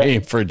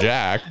nickname for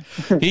Jack.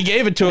 He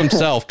gave it to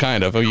himself,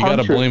 kind of. You got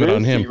to blame it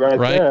on him,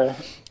 right? There.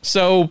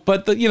 So,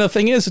 but the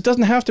thing is, it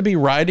doesn't have to be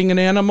riding an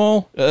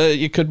animal.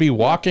 It could be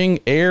walking,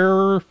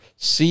 air,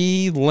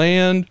 sea,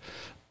 land.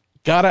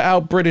 Gotta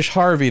out British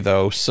Harvey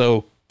though.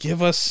 So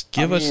give us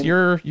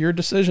your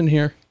decision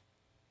here.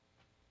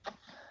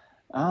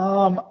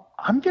 I'm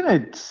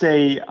gonna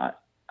say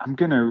I've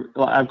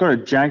got a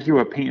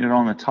Jaguar painted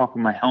on the top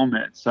of my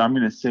helmet, so I'm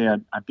gonna say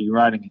I'd be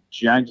riding a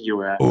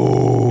Jaguar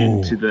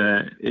into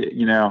the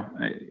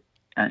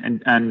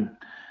and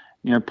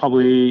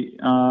probably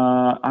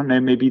I don't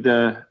know, maybe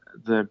the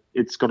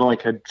it's got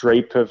like a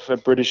drape of a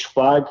British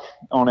flag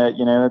on it.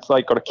 It's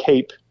like got a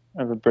cape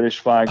of a British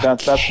flag.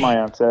 That's my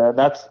answer.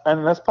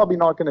 That's probably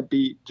not going to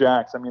beat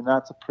Jack's. I mean,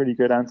 that's a pretty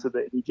good answer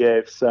that he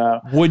gave. So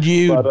would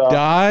you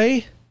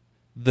dye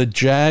the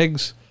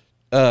Jags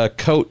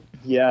coat?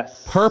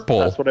 Yes, purple.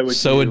 That's what I would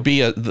so do.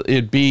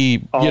 it'd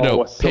be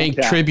paying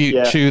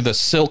tribute to the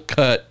silk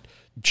cut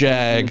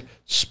Jag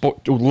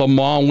Le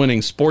Mans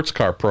winning sports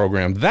car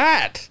program.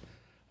 That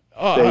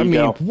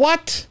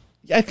what?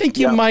 I think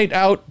you might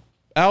out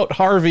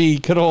Harvey,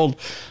 good old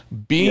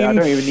bean. Yeah, I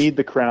don't even need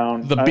the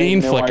crown. The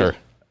bean flicker.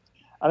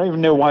 I don't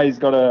even know why he's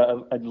got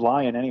a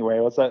lion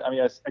anyway. What's that? I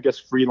mean, I guess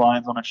 3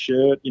 lions on a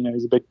shirt.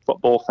 He's a big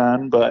football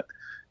fan, but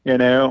I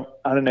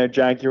don't know.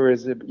 Jaguar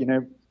is a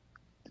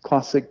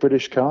classic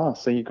British car,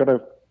 so you got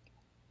to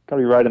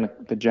be riding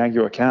the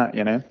Jaguar cat.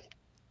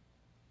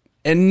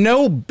 And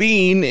no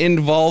bean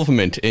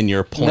involvement in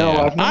your plan. No,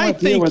 I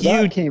have no idea where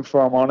that came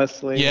from.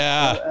 Honestly,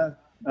 yeah.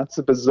 That's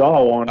a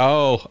bizarre one.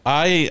 Oh,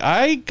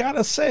 I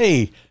gotta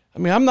say, I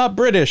mean, I'm not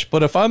British,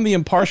 but if I'm the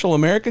impartial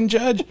American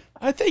judge,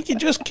 I think you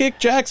just kicked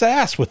Jack's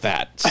ass with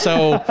that.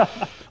 So,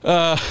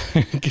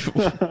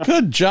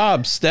 good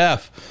job,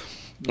 Steph.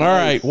 Nice. All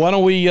right, why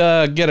don't we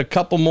get a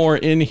couple more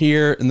in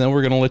here, and then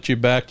we're going to let you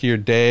back to your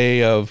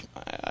day of,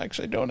 I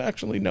actually don't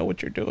know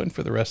what you're doing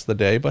for the rest of the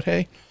day, but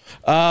hey,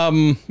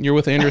 you're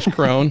with Anders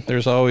Krone.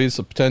 There's always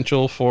a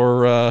potential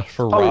for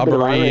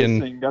robbery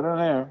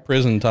and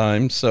prison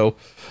time. So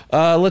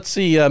let's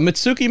see.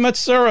 Mitsuki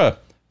Matsura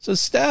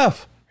says,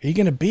 Steph, are you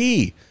going to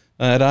be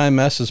at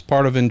IMS as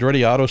part of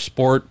Andretti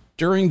Autosport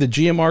during the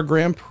GMR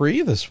Grand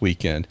Prix this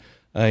weekend?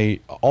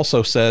 He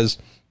also says,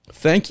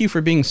 thank you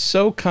for being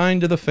so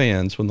kind to the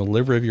fans when the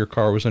livery of your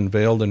car was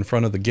unveiled in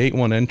front of the Gate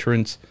 1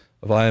 entrance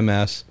of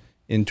IMS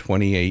in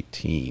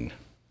 2018.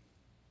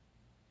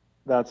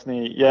 That's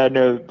neat. Yeah,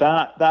 no,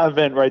 that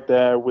event right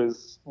there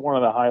was one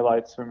of the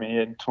highlights for me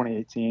in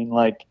 2018.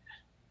 Like,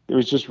 it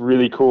was just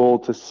really cool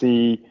to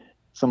see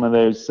some of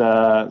those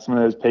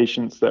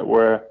patients that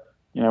were,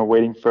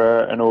 waiting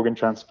for an organ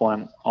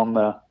transplant on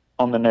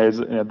the nose.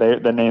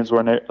 Their names were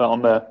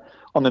on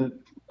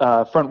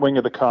the front wing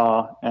of the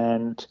car,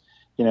 and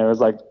it was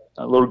like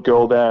a little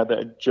girl there that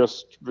had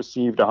just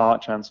received a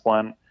heart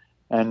transplant,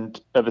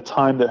 and at the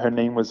time that her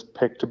name was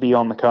picked to be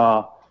on the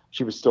car,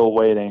 she was still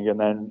waiting, and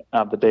then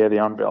at the day of the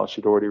unveil,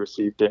 she'd already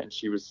received it, and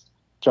she was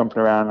jumping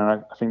around,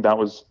 and I think that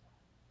was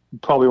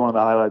probably one of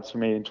the highlights for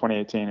me in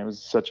 2018. It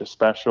was such a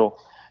special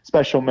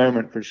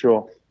moment for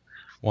sure.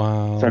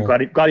 Wow. So I'm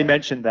glad he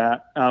mentioned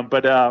that.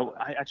 But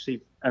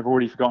I've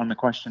already forgotten the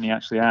question he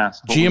actually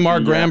asked.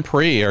 GMR Grand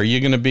Prix. Are you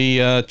going to be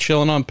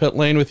chilling on pit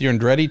lane with your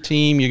Andretti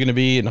team? You're going to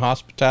be in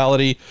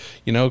hospitality,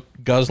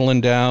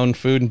 guzzling down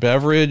food and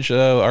beverage?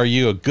 Are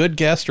you a good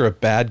guest or a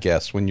bad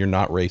guest when you're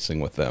not racing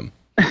with them?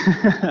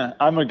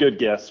 I'm a good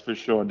guess for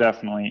sure,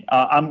 definitely.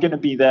 I'm going to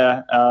be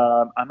there.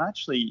 You're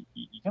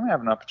going to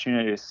have an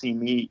opportunity to see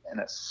me in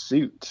a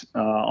suit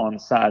on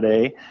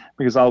Saturday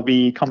because I'll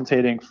be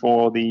commentating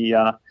for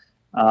the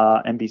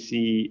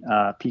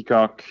NBC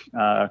Peacock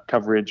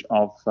coverage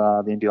of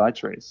the Indy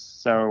Lights race.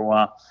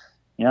 So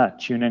yeah,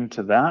 tune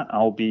into that.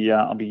 I'll be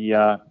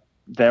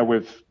there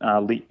with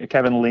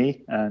Kevin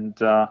Lee, and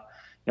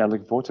yeah,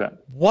 looking forward to it.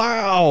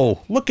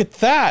 Wow, look at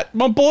that.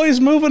 My boy's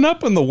moving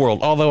up in the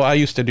world. Although I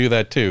used to do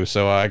that too,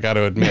 so I got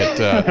to admit,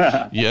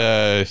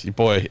 yeah,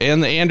 boy,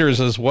 and the Anders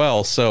as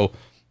well. So,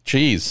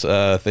 geez,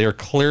 they are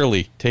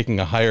clearly taking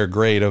a higher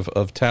grade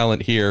of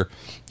talent here.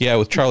 Yeah,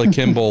 with Charlie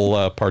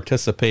Kimball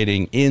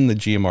participating in the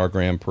GMR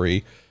Grand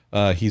Prix,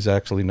 he's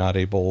actually not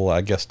able,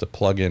 I guess, to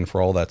plug in for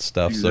all that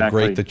stuff. Exactly. So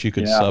great that you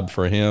could sub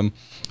for him.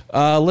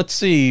 Let's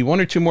see, one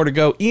or two more to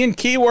go. Ian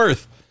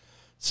Keyworth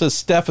says,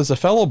 Steph, as a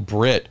fellow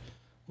Brit,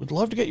 would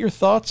love to get your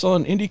thoughts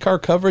on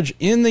IndyCar coverage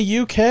in the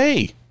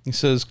UK. He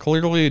says,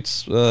 clearly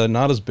it's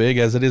not as big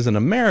as it is in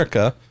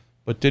America,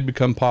 but did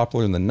become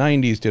popular in the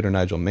 90s due to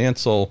Nigel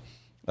Mansell.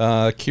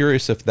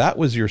 Curious if that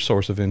was your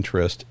source of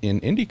interest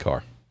in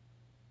IndyCar.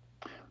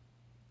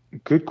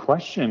 Good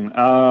question.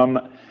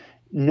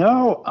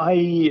 No,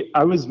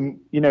 I was,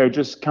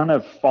 just kind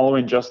of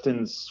following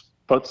Justin's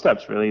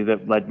footsteps, really,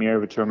 that led me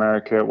over to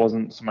America. It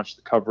wasn't so much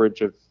the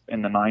coverage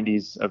in the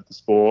 90s of the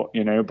sport,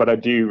 but I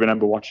do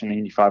remember watching the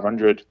Indy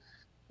 500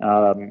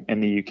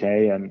 in the UK,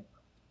 and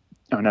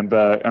I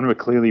remember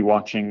clearly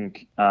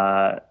watching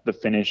the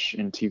finish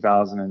in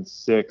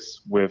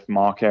 2006 with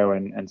Marco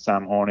and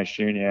Sam Hornish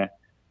Jr.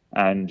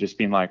 and just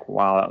being like,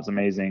 wow, that was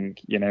amazing,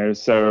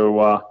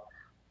 So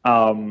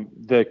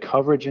the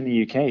coverage in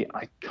the UK,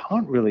 I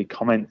can't really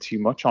comment too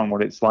much on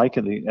what it's like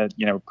at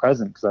the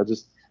present,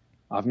 because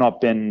I've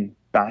not been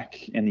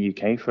back in the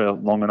UK for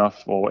long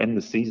enough or in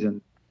the season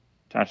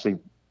to actually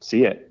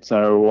see it.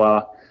 So,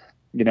 I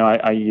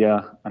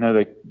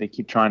know they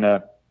keep trying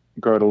to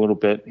grow it a little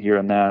bit here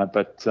and there,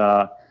 but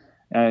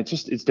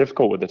it's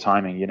difficult with the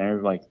timing,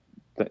 like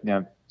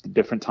the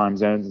different time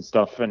zones and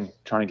stuff, and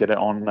trying to get it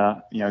on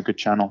a good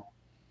channel.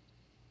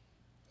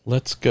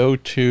 Let's go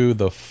to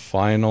the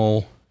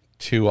final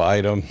two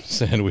items,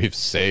 and we've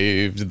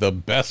saved the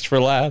best for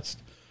last.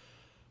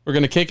 We're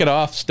going to kick it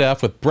off,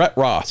 Steph, with Brett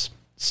Ross.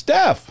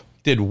 Steph,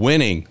 did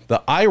winning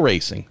the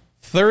iRacing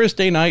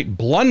Thursday night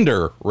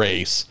blunder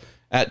race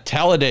at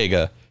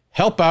Talladega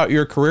help out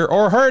your career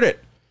or hurt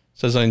it?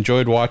 Says, I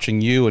enjoyed watching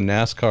you and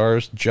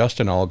NASCAR's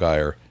Justin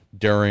Allgaier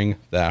during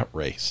that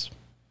race.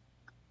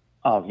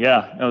 Oh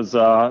yeah, it was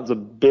a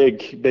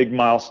big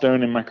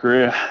milestone in my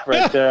career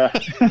right there.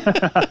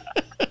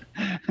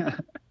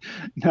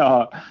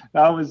 No,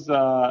 that was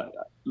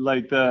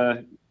like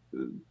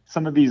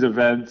some of these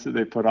events that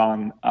they put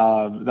on.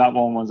 That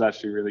one was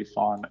actually really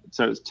fun.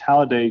 So it's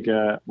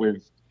Talladega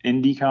with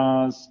Indy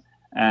cars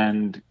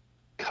and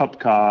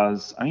Cup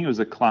cars. I think it was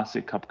a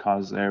classic Cup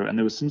cars there, and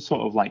there was some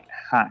sort of like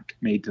hack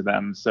made to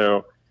them.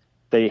 So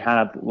they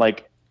had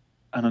like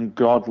an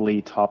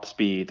ungodly top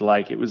speed.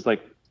 Like it was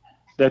like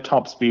their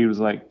top speed was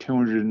like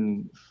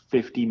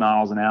 250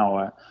 miles an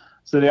hour.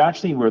 So they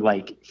actually were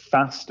like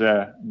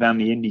faster than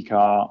the Indy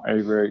car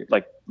over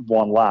like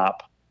one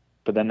lap,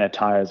 but then their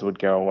tires would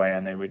go away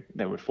and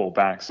they would fall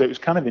back. So it was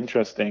kind of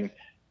interesting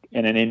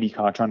in an Indy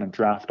car trying to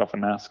draft off a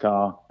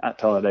NASCAR at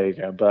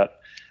Talladega, but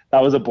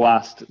that was a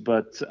blast.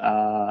 But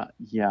I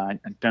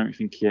don't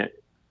think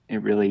it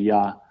really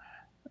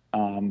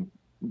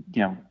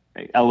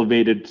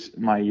elevated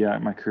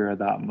my career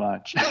that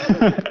much.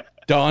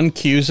 Don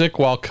Cusick,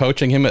 while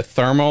coaching him at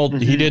Thermal,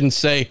 he didn't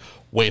say,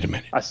 wait a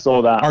minute, I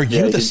saw that. Are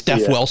you the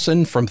Steph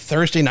Wilson from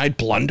Thursday Night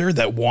Blunder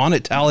that won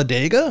at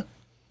Talladega?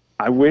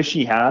 I wish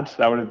he had.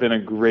 That would have been a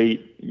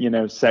great,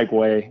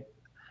 segue.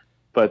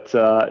 But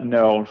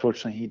no,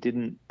 unfortunately, he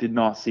did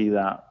not see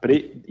that. But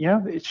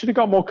it should have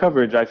got more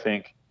coverage, I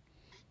think.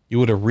 You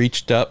would have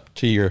reached up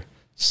to your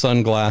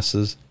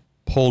sunglasses,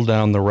 pulled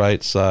down the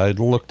right side,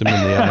 looked him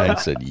in the eye, and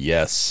said,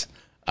 "Yes,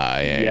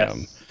 I am."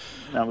 Yes,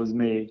 that was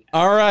me.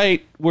 All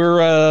right,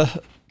 we're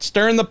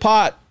stirring the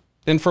pot,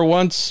 and for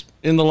once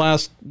in the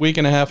last week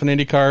and a half in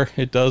IndyCar,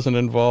 it doesn't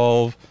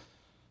involve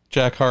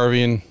Jack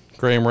Harvey and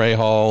Graham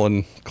Rahal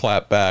and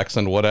clapbacks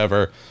and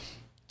whatever.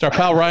 It's our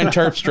pal Ryan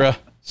Terpstra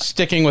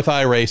sticking with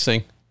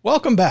iRacing.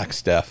 Welcome back,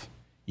 Steph.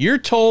 You're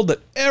told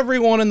that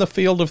everyone in the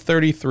field of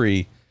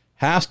 33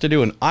 has to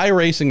do an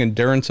iRacing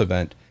endurance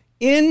event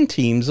in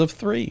teams of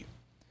 3.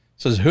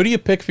 Says, who do you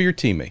pick for your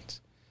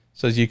teammates?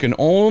 Says you can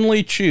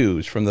only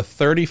choose from the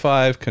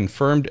 35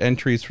 confirmed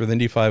entries for the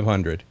Indy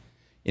 500.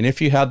 And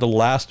if you had the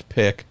last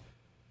pick,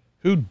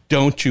 who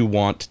don't you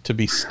want to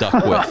be stuck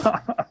with?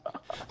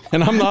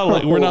 And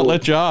we're not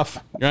let you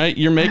off, right?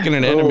 You're making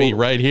an enemy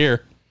right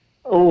here.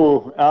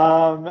 So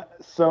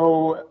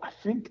I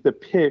think the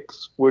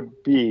picks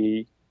would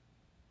be,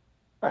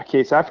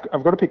 okay, so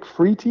I've got to pick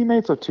 3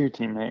 teammates or 2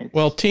 teammates?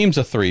 Well, teams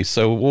of 3,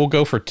 so we'll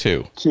go for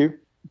 2. 2?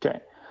 Okay.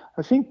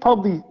 I think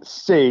probably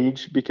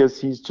Sage, because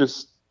he's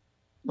just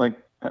like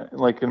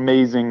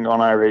amazing on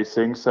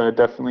iRacing, so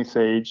definitely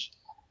Sage.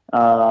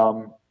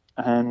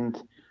 and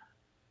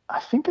I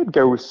think I'd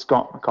go with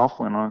Scott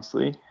McLaughlin,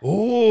 honestly.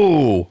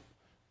 Ooh,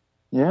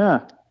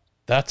 Yeah.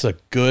 that's a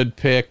good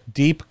pick.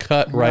 Deep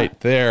cut right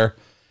there.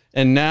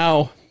 And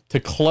now to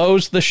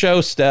close the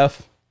show,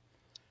 Steph,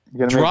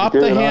 drop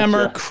the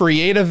hammer,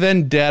 create a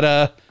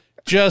vendetta.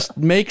 Just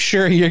make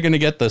sure you're going to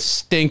get the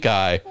stink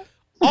eye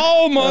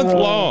all month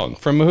long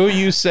from who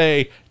you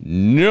say,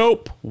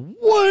 nope,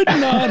 would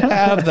not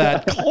have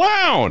that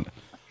clown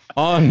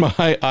on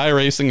my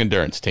iRacing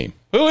endurance team.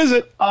 Who is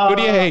it? Who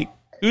do you hate?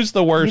 Who's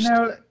the worst?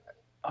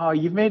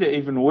 You've made it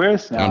even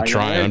worse now. I'm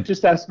trying.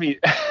 Just ask me.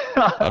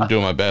 I'm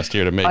doing my best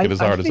here to make it as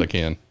hard as I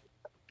can.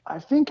 I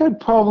think I'd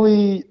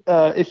probably,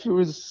 if it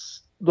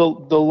was the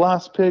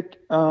last pick,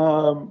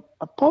 I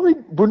probably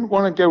wouldn't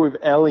want to go with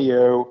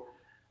Elio,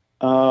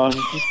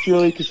 just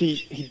purely because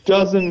he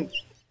doesn't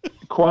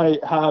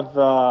quite have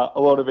a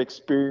lot of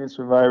experience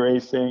with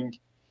iRacing.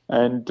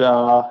 And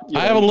I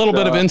have a little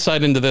bit of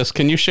insight into this.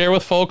 Can you share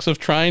with folks of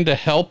trying to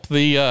help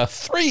the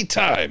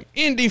 3-time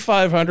Indy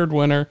 500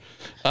 winner,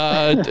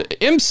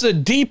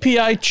 IMSA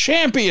DPI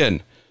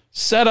champion,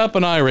 set up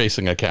an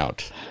iRacing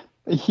account?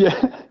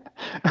 Yeah.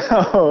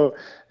 Oh,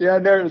 yeah.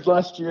 No, it was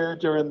last year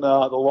during the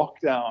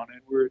lockdown, and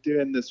we were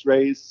doing this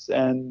race,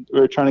 and we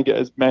were trying to get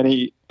as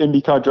many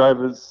IndyCar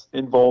drivers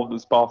involved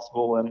as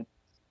possible. And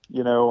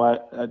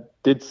I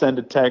did send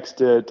a text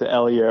to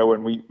Elio,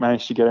 and we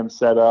managed to get him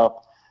set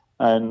up.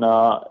 And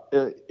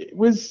it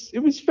was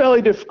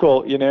fairly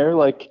difficult,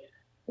 like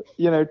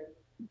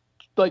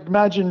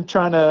imagine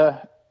trying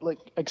to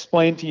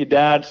explain to your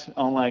dad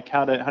on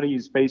how to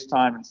use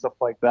FaceTime and stuff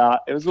like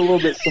that. It was a little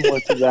bit similar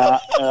to that,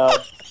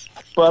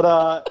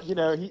 but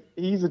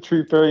he's a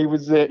trooper. He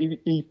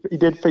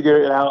did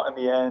figure it out in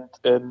the end,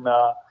 and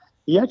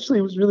he actually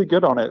was really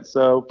good on it.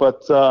 So,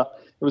 but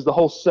it was the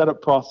whole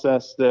setup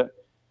process that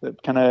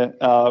kind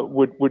of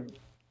would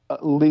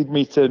lead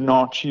me to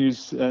not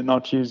choose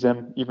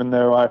him, even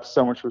though I have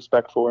so much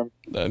respect for him.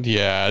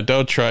 Yeah,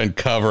 don't try and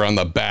cover on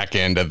the back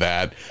end of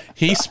that.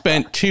 He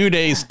spent 2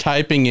 days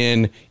typing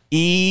in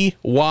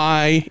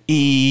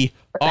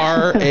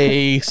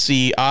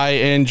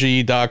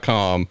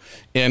EYERACING.com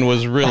and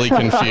was really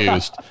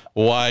confused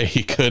why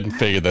he couldn't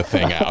figure the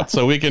thing out.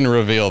 So we can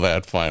reveal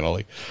that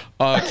finally.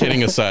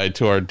 Kidding aside,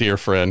 to our dear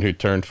friend who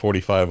turned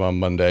 45 on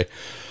Monday.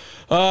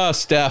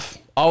 Steph,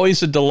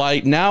 always a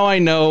delight. Now I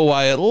know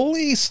why at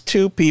least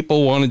 2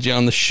 people wanted you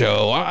on the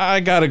show.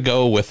 I got to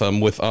go with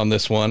them on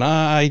this one.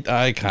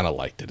 I kind of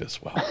liked it as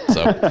well.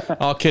 So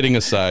all kidding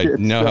aside, you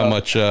know how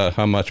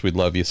much we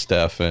love you,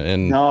 Steph,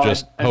 and hope.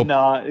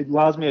 It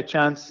allows me a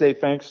chance to say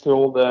thanks to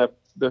all the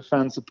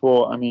fan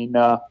support. I mean,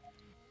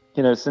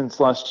 since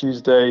last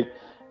Tuesday,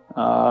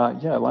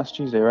 last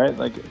Tuesday, right?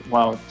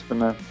 Wow, it's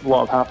been a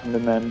lot happened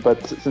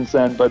since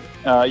then. But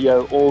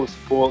all the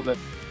support that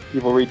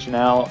people reaching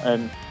out,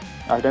 and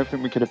I don't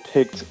think we could have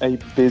picked a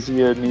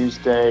busier news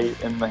day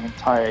in the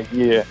entire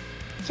year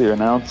to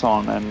announce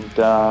on. And,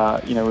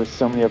 with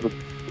so many other,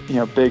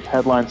 big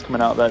headlines coming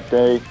out that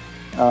day,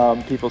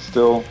 people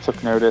still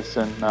took notice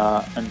and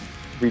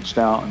reached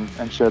out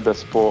and showed their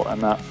support.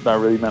 And that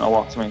really meant a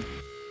lot to me.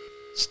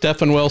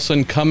 Stefan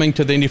Wilson coming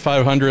to the Indy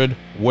 500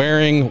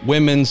 wearing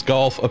women's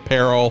golf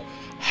apparel.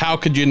 How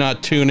could you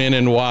not tune in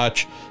and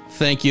watch?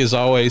 Thank you as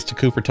always to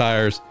Cooper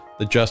Tires,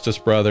 the Justice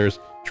Brothers,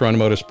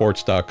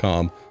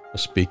 TorontoMotorsports.com. We'll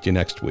speak to you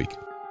next week.